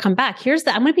it ever come back? I'm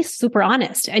going to be super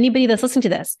honest. Anybody that's listening to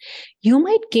this, you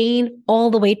might gain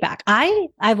all the weight back.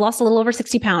 I've lost a little over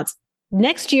 60 pounds.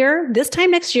 This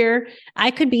time next year, I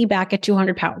could be back at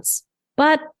 200 pounds,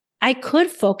 but I could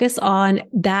focus on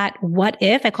that. What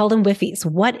if, I call them whiffies.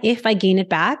 What if I gain it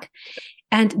back?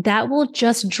 And that will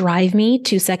just drive me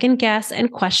to second guess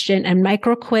and question and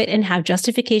micro quit and have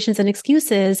justifications and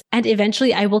excuses. And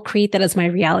eventually I will create that as my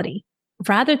reality,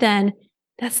 rather than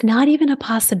that's not even a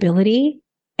possibility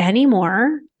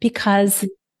anymore, because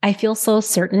I feel so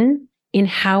certain in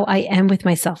how I am with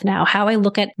myself now, how I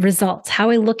look at results, how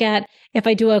I look at if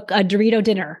I do a Dorito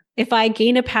dinner, if I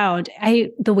gain a pound,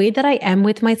 the way that I am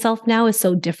with myself now is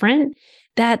so different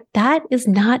that is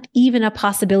not even a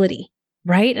possibility.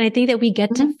 Right. And I think that we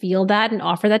get to feel that and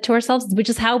offer that to ourselves, which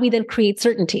is how we then create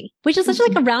certainty, which is such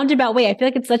like a roundabout way. I feel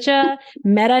like it's such a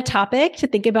meta topic to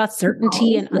think about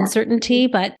certainty and uncertainty,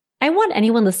 but I want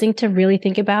anyone listening to really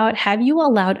think about, have you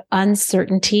allowed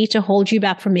uncertainty to hold you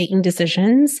back from making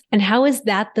decisions? And how is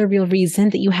that the real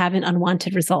reason that you have an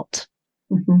unwanted result?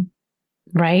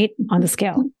 Right? On the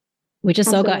scale, which is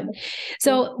so good.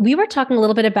 So we were talking a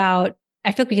little bit about,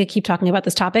 I feel like we could keep talking about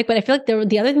this topic, but I feel like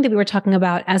the other thing that we were talking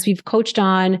about as we've coached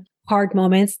on hard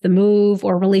moments, the move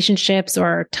or relationships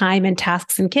or time and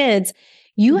tasks and kids,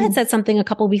 you had said something a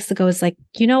couple of weeks ago. Is like,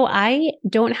 I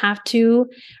don't have to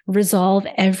resolve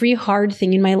every hard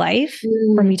thing in my life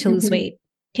for me to lose weight.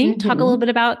 Can you talk a little bit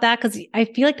about that? Because I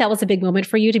feel like that was a big moment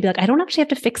for you to be like, I don't actually have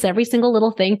to fix every single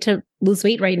little thing to lose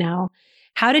weight right now.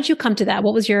 How did you come to that?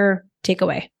 What was your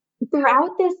takeaway?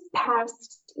 Throughout this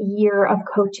past year of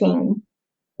coaching,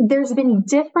 there's been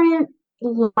different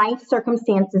life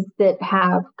circumstances that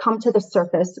have come to the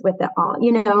surface with it all.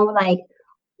 Like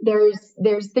there's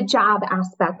the job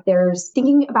aspect. There's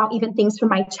thinking about even things from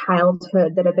my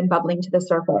childhood that have been bubbling to the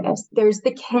surface. There's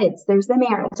the kids, there's the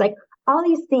marriage, like all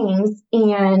these things.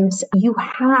 And you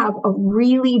have a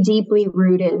really deeply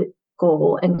rooted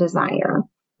goal and desire.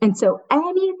 And so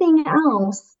anything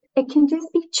else it can just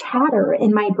be chatter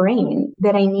in my brain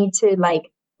that I need to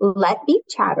like let be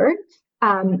chatter.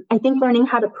 I think learning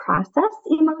how to process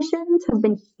emotions has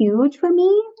been huge for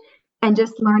me, and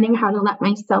just learning how to let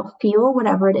myself feel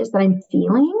whatever it is that I'm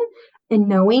feeling and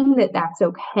knowing that that's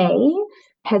okay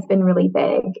has been really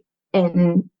big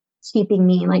in keeping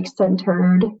me like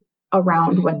centered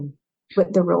around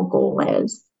what the real goal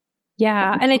is.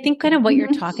 Yeah. And I think kind of what you're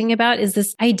talking about is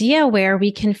this idea where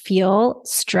we can feel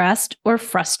stressed or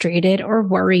frustrated or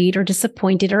worried or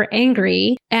disappointed or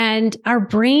angry. And our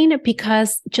brain,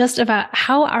 because just about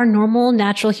how our normal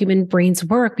natural human brains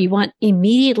work, we want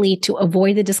immediately to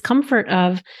avoid the discomfort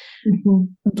of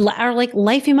our like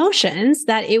life emotions,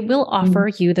 that it will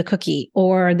offer you the cookie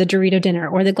or the Dorito dinner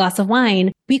or the glass of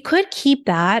wine. We could keep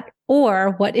that.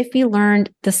 Or what if we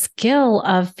learned the skill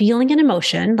of feeling an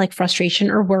emotion like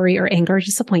frustration or worry or anger or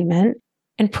disappointment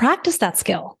and practice that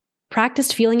skill,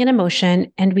 practiced feeling an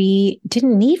emotion, and we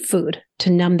didn't need food to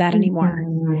numb that anymore.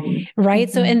 Right.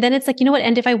 So, and then it's like, you know what?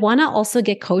 And if I want to also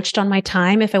get coached on my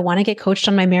time, if I want to get coached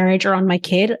on my marriage or on my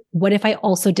kid, what if I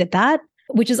also did that?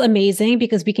 Which is amazing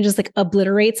because we can just like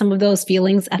obliterate some of those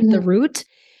feelings at the root.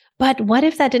 But what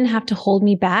if that didn't have to hold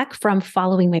me back from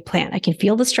following my plan? I can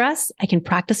feel the stress. I can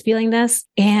practice feeling this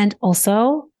and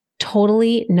also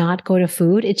totally not go to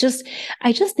food.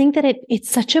 I just think that it's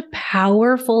such a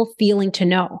powerful feeling to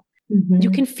know.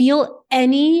 You can feel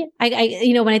any,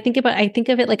 when I think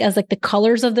of it like as like the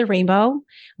colors of the rainbow.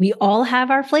 We all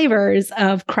have our flavors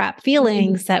of crap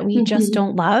feelings that we just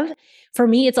don't love. For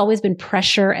me, it's always been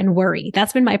pressure and worry.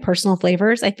 That's been my personal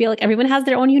flavors. I feel like everyone has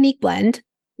their own unique blend.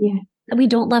 Yeah. That we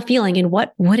don't love feeling. And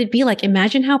what would it be like?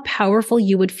 Imagine how powerful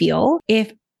you would feel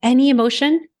if any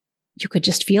emotion, you could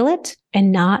just feel it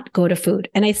and not go to food.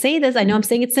 And I say this, I know I'm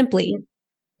saying it simply.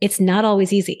 It's not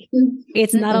always easy.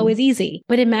 It's not always easy,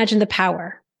 but imagine the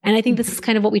power. And I think this is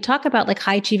kind of what we talk about, like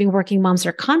high achieving working moms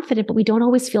are confident, but we don't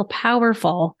always feel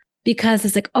powerful because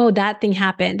it's like, oh, that thing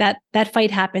happened, that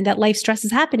fight happened, that life stress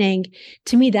is happening.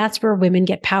 To me, that's where women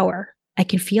get power. I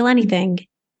can feel anything.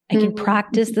 I can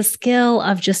practice the skill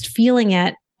of just feeling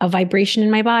it, a vibration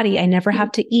in my body. I never have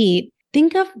to eat.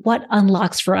 Think of what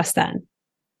unlocks for us then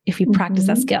if we practice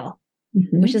that skill,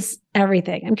 which is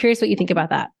everything. I'm curious what you think about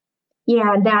that.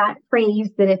 Yeah, that phrase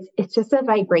that it's just a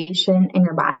vibration in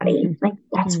your body. Like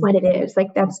that's what it is.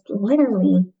 Like that's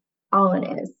literally all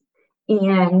it is.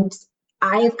 And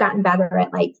I've gotten better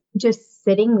at like just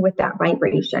sitting with that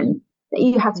vibration.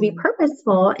 You have to be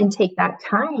purposeful and take that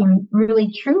time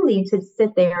really truly to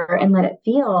sit there and let it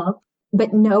feel,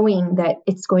 but knowing that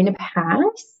it's going to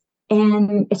pass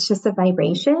and it's just a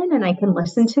vibration and I can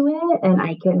listen to it and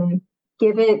I can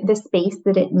give it the space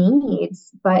that it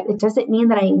needs, but it doesn't mean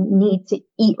that I need to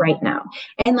eat right now.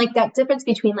 And like that difference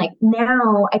between like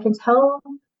now I can tell,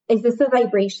 is this a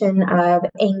vibration of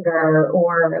anger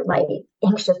or like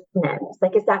anxiousness?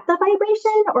 Like, is that the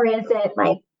vibration or is it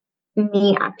like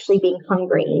me actually being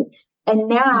hungry? And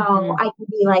now I can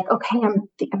be like, okay,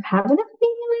 I'm having a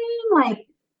feeling like,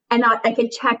 and I can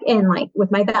check in like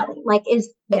with my belly, like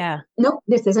nope,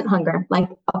 this isn't hunger. Like,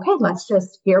 okay, let's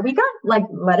just, here we go. Like,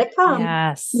 let it come,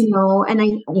 and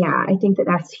I think that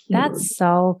that's huge. That's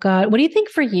so good. What do you think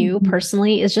for you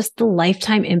personally is just the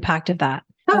lifetime impact of that?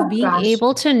 Of being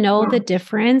able to know the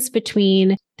difference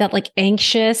between that like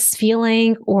anxious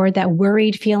feeling or that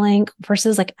worried feeling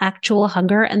versus like actual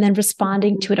hunger and then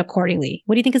responding to it accordingly.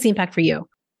 What do you think is the impact for you?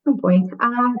 Oh boy.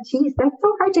 Geez, that's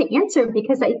so hard to answer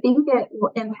because I think it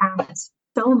will impact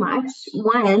so much.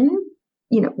 One,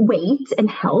 weight and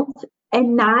health,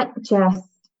 and not just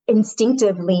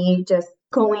instinctively just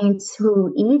going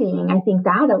to eating. I think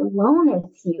that alone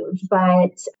is huge,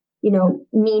 but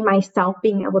me, myself,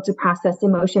 being able to process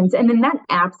emotions. And then that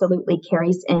absolutely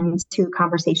carries into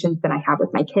conversations that I have with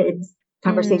my kids,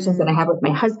 conversations that I have with my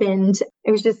husband.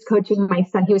 I was just coaching my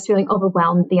son. He was feeling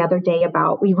overwhelmed the other day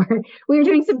about, we were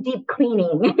doing some deep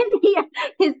cleaning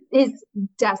and his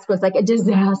desk was like a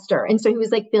disaster. And so he was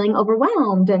like feeling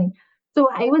overwhelmed. And so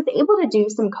I was able to do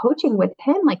some coaching with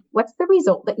him. Like, what's the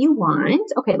result that you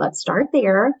want? Okay, let's start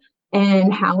there.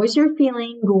 And how is your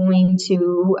feeling going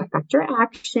to affect your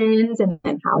actions? And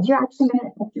then how's your action going to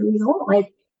affect your result?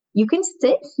 Like, you can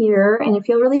sit here and you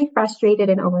feel really frustrated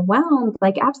and overwhelmed.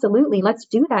 Like, absolutely, let's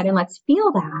do that and let's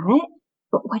feel that.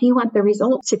 But what do you want the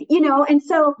result to be? And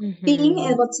so being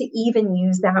able to even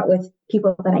use that with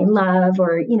people that I love,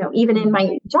 or, even in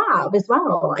my job as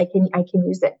well, I can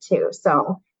use it too.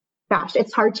 So, gosh,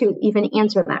 it's hard to even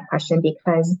answer that question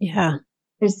because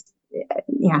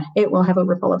it will have a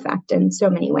ripple effect in so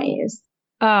many ways.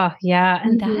 Oh, yeah.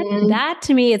 And that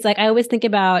to me, it's like, I always think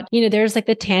about, there's like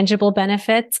the tangible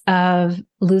benefits of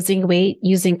losing weight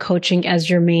using coaching as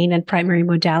your main and primary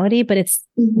modality, but it's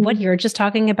what you're just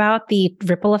talking about, the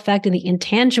ripple effect and the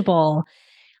intangible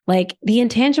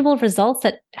results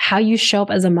that how you show up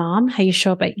as a mom, how you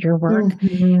show up at your work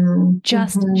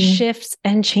just shifts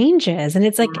and changes. And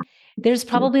it's like, there's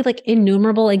probably like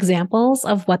innumerable examples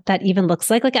of what that even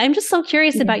looks like. Like, I'm just so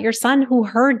curious about your son who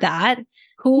heard that,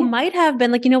 who might have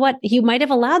been like, you know what, he might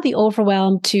have allowed the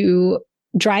overwhelm to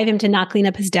drive him to not clean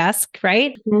up his desk,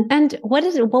 right? And what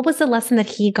was the lesson that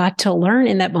he got to learn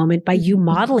in that moment by you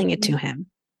modeling it to him?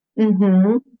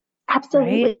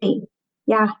 Absolutely. Right?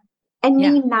 Yeah. And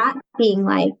me not being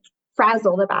like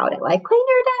frazzled about it, like clean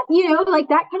your desk, like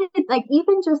that kind of, like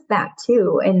even just that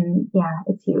too. And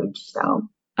it's huge. So.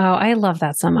 Oh, I love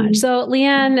that so much. So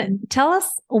Leanne, tell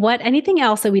us anything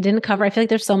else that we didn't cover. I feel like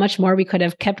there's so much more we could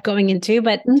have kept going into,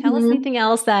 but tell us anything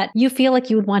else that you feel like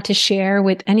you would want to share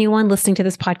with anyone listening to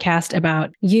this podcast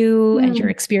about you and your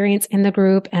experience in the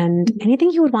group and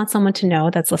anything you would want someone to know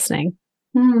that's listening.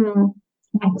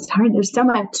 It's hard. There's so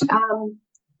much.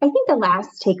 I think the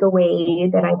last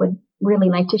takeaway that I would really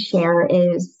like to share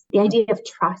is the idea of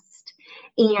trust.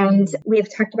 And we've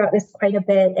talked about this quite a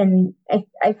bit. And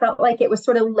I felt like it was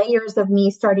sort of layers of me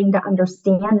starting to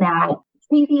understand that,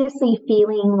 previously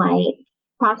feeling like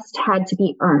trust had to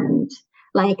be earned.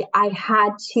 Like I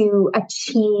had to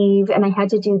achieve and I had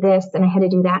to do this and I had to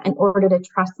do that in order to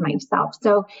trust myself.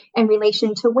 So in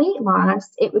relation to weight loss,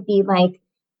 it would be like,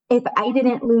 if I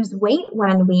didn't lose weight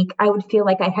one week, I would feel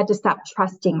like I had to stop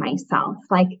trusting myself.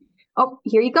 Like, oh,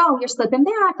 here you go, you're slipping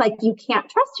back. Like you can't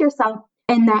trust yourself.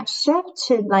 And that shift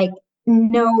to like,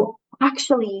 no,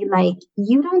 actually, like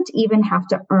you don't even have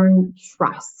to earn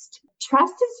trust.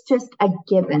 Trust is just a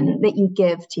given that you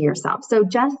give to yourself. So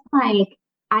just like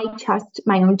I trust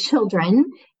my own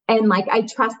children and like I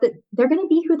trust that they're going to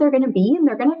be who they're going to be and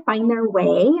they're going to find their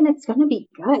way and it's going to be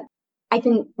good. I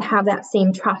can have that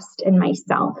same trust in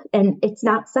myself. And it's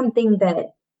not something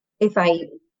that if I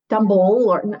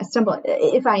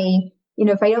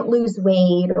if I don't lose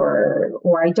weight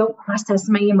or I don't process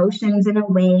my emotions in a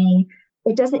way,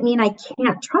 it doesn't mean I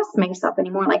can't trust myself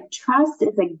anymore. Like trust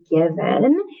is a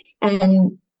given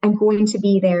and I'm going to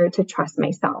be there to trust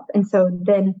myself. And so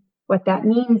then what that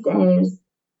means is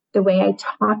the way I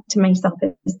talk to myself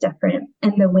is different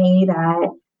and the way that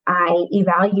I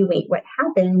evaluate what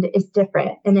happened is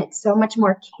different. And it's so much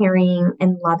more caring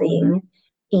and loving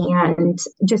and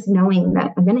just knowing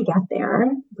that I'm going to get there.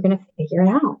 We're going to figure it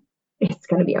out. It's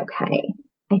going to be okay.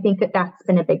 I think that that's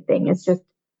been a big thing. It's just,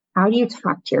 how do you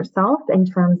talk to yourself in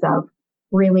terms of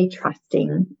really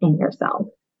trusting in yourself?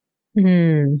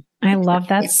 I love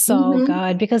that so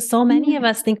good because so many of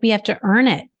us think we have to earn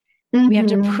it. We have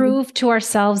to prove to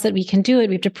ourselves that we can do it.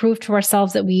 We have to prove to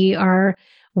ourselves that we are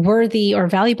worthy or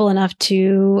valuable enough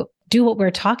to do what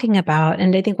we're talking about.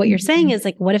 And I think what you're saying is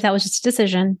like, what if that was just a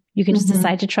decision? You can just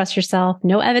decide to trust yourself.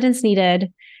 No evidence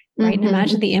needed, right? And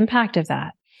imagine the impact of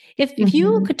that. If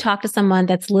you could talk to someone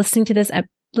that's listening to this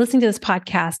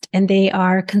podcast and they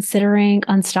are considering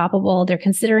Unstoppable, they're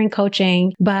considering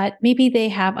coaching, but maybe they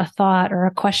have a thought or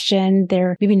a question,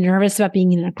 they're maybe nervous about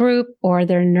being in a group or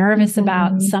they're nervous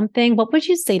about something, what would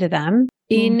you say to them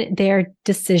in their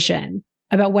decision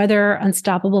about whether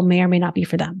Unstoppable may or may not be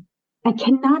for them? I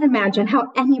cannot imagine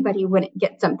how anybody wouldn't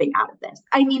get something out of this.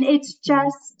 I mean, it's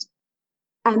just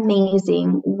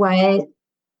amazing what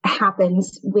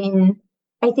happens when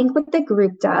I think what the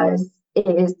group does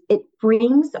is it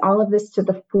brings all of this to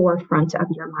the forefront of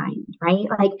your mind, right?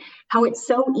 Like how it's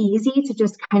so easy to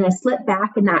just kind of slip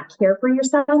back and not care for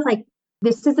yourself. Like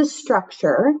this is a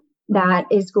structure that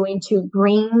is going to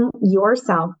bring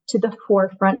yourself to the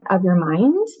forefront of your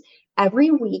mind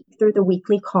every week through the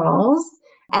weekly calls.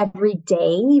 Every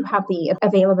day you have the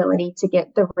availability to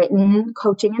get the written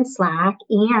coaching in Slack,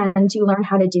 and you learn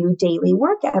how to do daily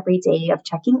work every day of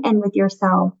checking in with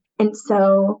yourself. And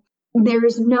so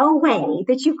there's no way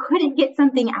that you couldn't get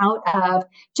something out of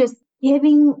just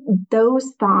giving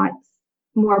those thoughts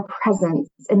more presence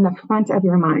in the front of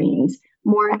your mind,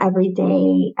 more every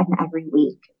day and every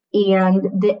week. And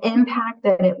the impact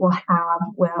that it will have,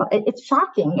 well, it's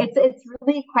shocking. It's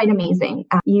really quite amazing.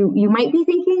 You might be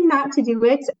thinking not to do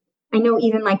it. I know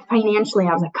even like financially,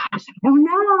 I was like, gosh, I don't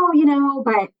know,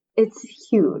 but it's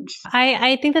huge.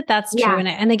 I think that that's true.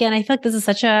 And again, I feel like this is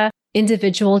such a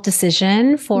individual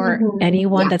decision for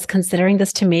anyone that's considering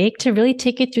this to make, to really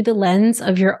take it through the lens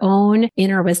of your own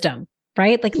inner wisdom.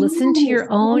 right? Like listen to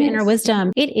your own inner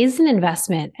wisdom. It is an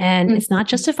investment and it's not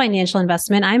just a financial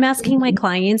investment. I'm asking my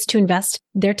clients to invest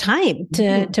their time,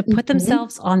 to put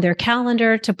themselves on their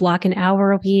calendar, to block an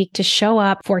hour a week, to show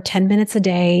up for 10 minutes a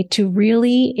day, to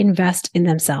really invest in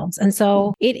themselves. And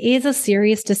so it is a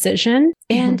serious decision.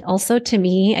 And also to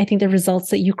me, I think the results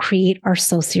that you create are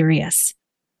so serious.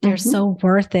 They're so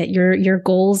worth it. Your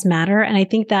goals matter. And I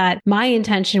think that my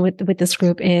intention with this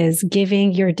group is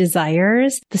giving your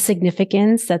desires the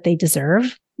significance that they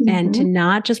deserve and to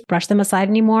not just brush them aside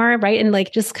anymore, right? And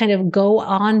like just kind of go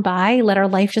on by, let our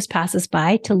life just pass us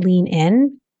by, to lean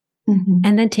in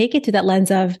and then take it through that lens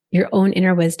of your own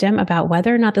inner wisdom about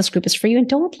whether or not this group is for you. And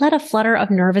don't let a flutter of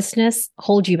nervousness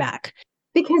hold you back.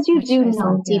 Because you do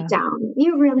know deep down.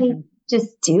 You really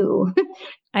just do.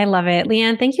 I love it.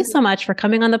 Leanne, thank you so much for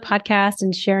coming on the podcast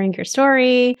and sharing your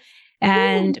story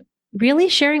and really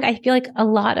sharing, I feel like, a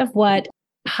lot of what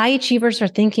high achievers are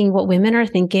thinking, what women are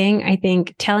thinking. I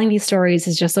think telling these stories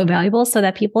is just so valuable so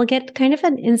that people get kind of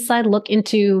an inside look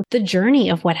into the journey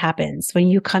of what happens when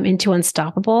you come into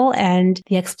Unstoppable and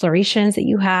the explorations that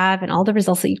you have and all the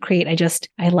results that you create. I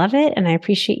love it. And I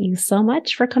appreciate you so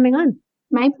much for coming on.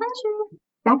 My pleasure.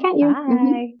 Back at you.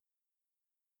 Bye.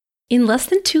 In less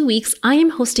than 2 weeks, I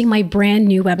am hosting my brand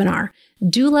new webinar.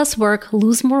 Do Less Work,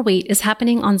 Lose More Weight is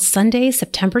happening on Sunday,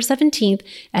 September 17th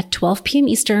at 12 p.m.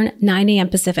 Eastern, 9 a.m.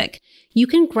 Pacific. You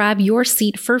can grab your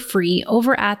seat for free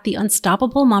over at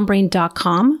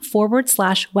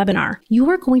theunstoppablemombrain.com/webinar. You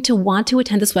are going to want to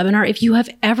attend this webinar if you have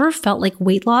ever felt like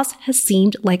weight loss has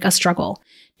seemed like a struggle.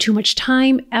 Too much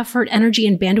time, effort, energy,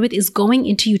 and bandwidth is going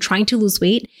into you trying to lose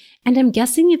weight. And I'm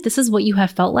guessing if this is what you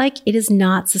have felt like, it is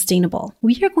not sustainable.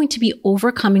 We are going to be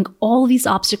overcoming all of these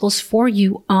obstacles for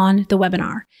you on the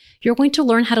webinar. You're going to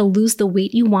learn how to lose the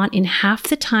weight you want in half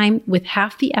the time with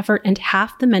half the effort and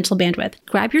half the mental bandwidth.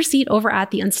 Grab your seat over at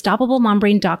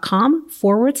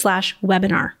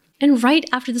theunstoppablemombrain.com/webinar. And right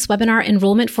after this webinar,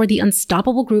 enrollment for the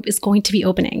Unstoppable group is going to be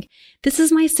opening. This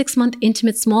is my 6-month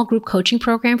intimate small group coaching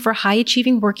program for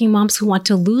high-achieving working moms who want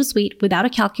to lose weight without a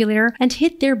calculator and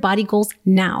hit their body goals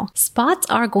now. Spots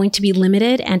are going to be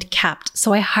limited and capped,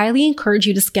 so I highly encourage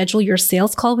you to schedule your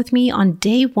sales call with me on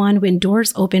day 1 when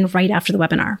doors open right after the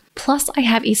webinar. Plus, I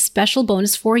have a special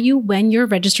bonus for you when you're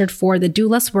registered for the Do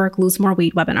Less Work, Lose More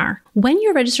Weight webinar. When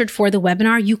you're registered for the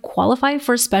webinar, you qualify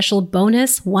for a special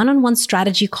bonus one-on-one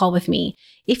strategy call with me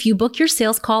if you book your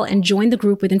sales call and join the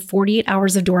group within 48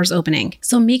 hours of doors opening.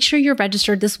 So make sure you're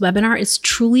registered. This webinar is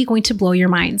truly going to blow your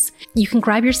minds. You can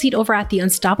grab your seat over at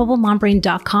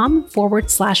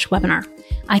theunstoppablemombrain.com/webinar.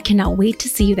 I cannot wait to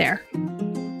see you there.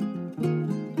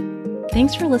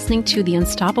 Thanks for listening to the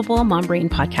Unstoppable Mom Brain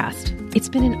podcast. It's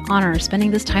been an honor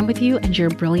spending this time with you and your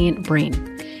brilliant brain.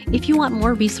 If you want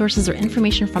more resources or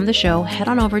information from the show, head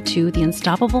on over to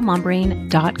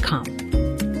theunstoppablemombrain.com.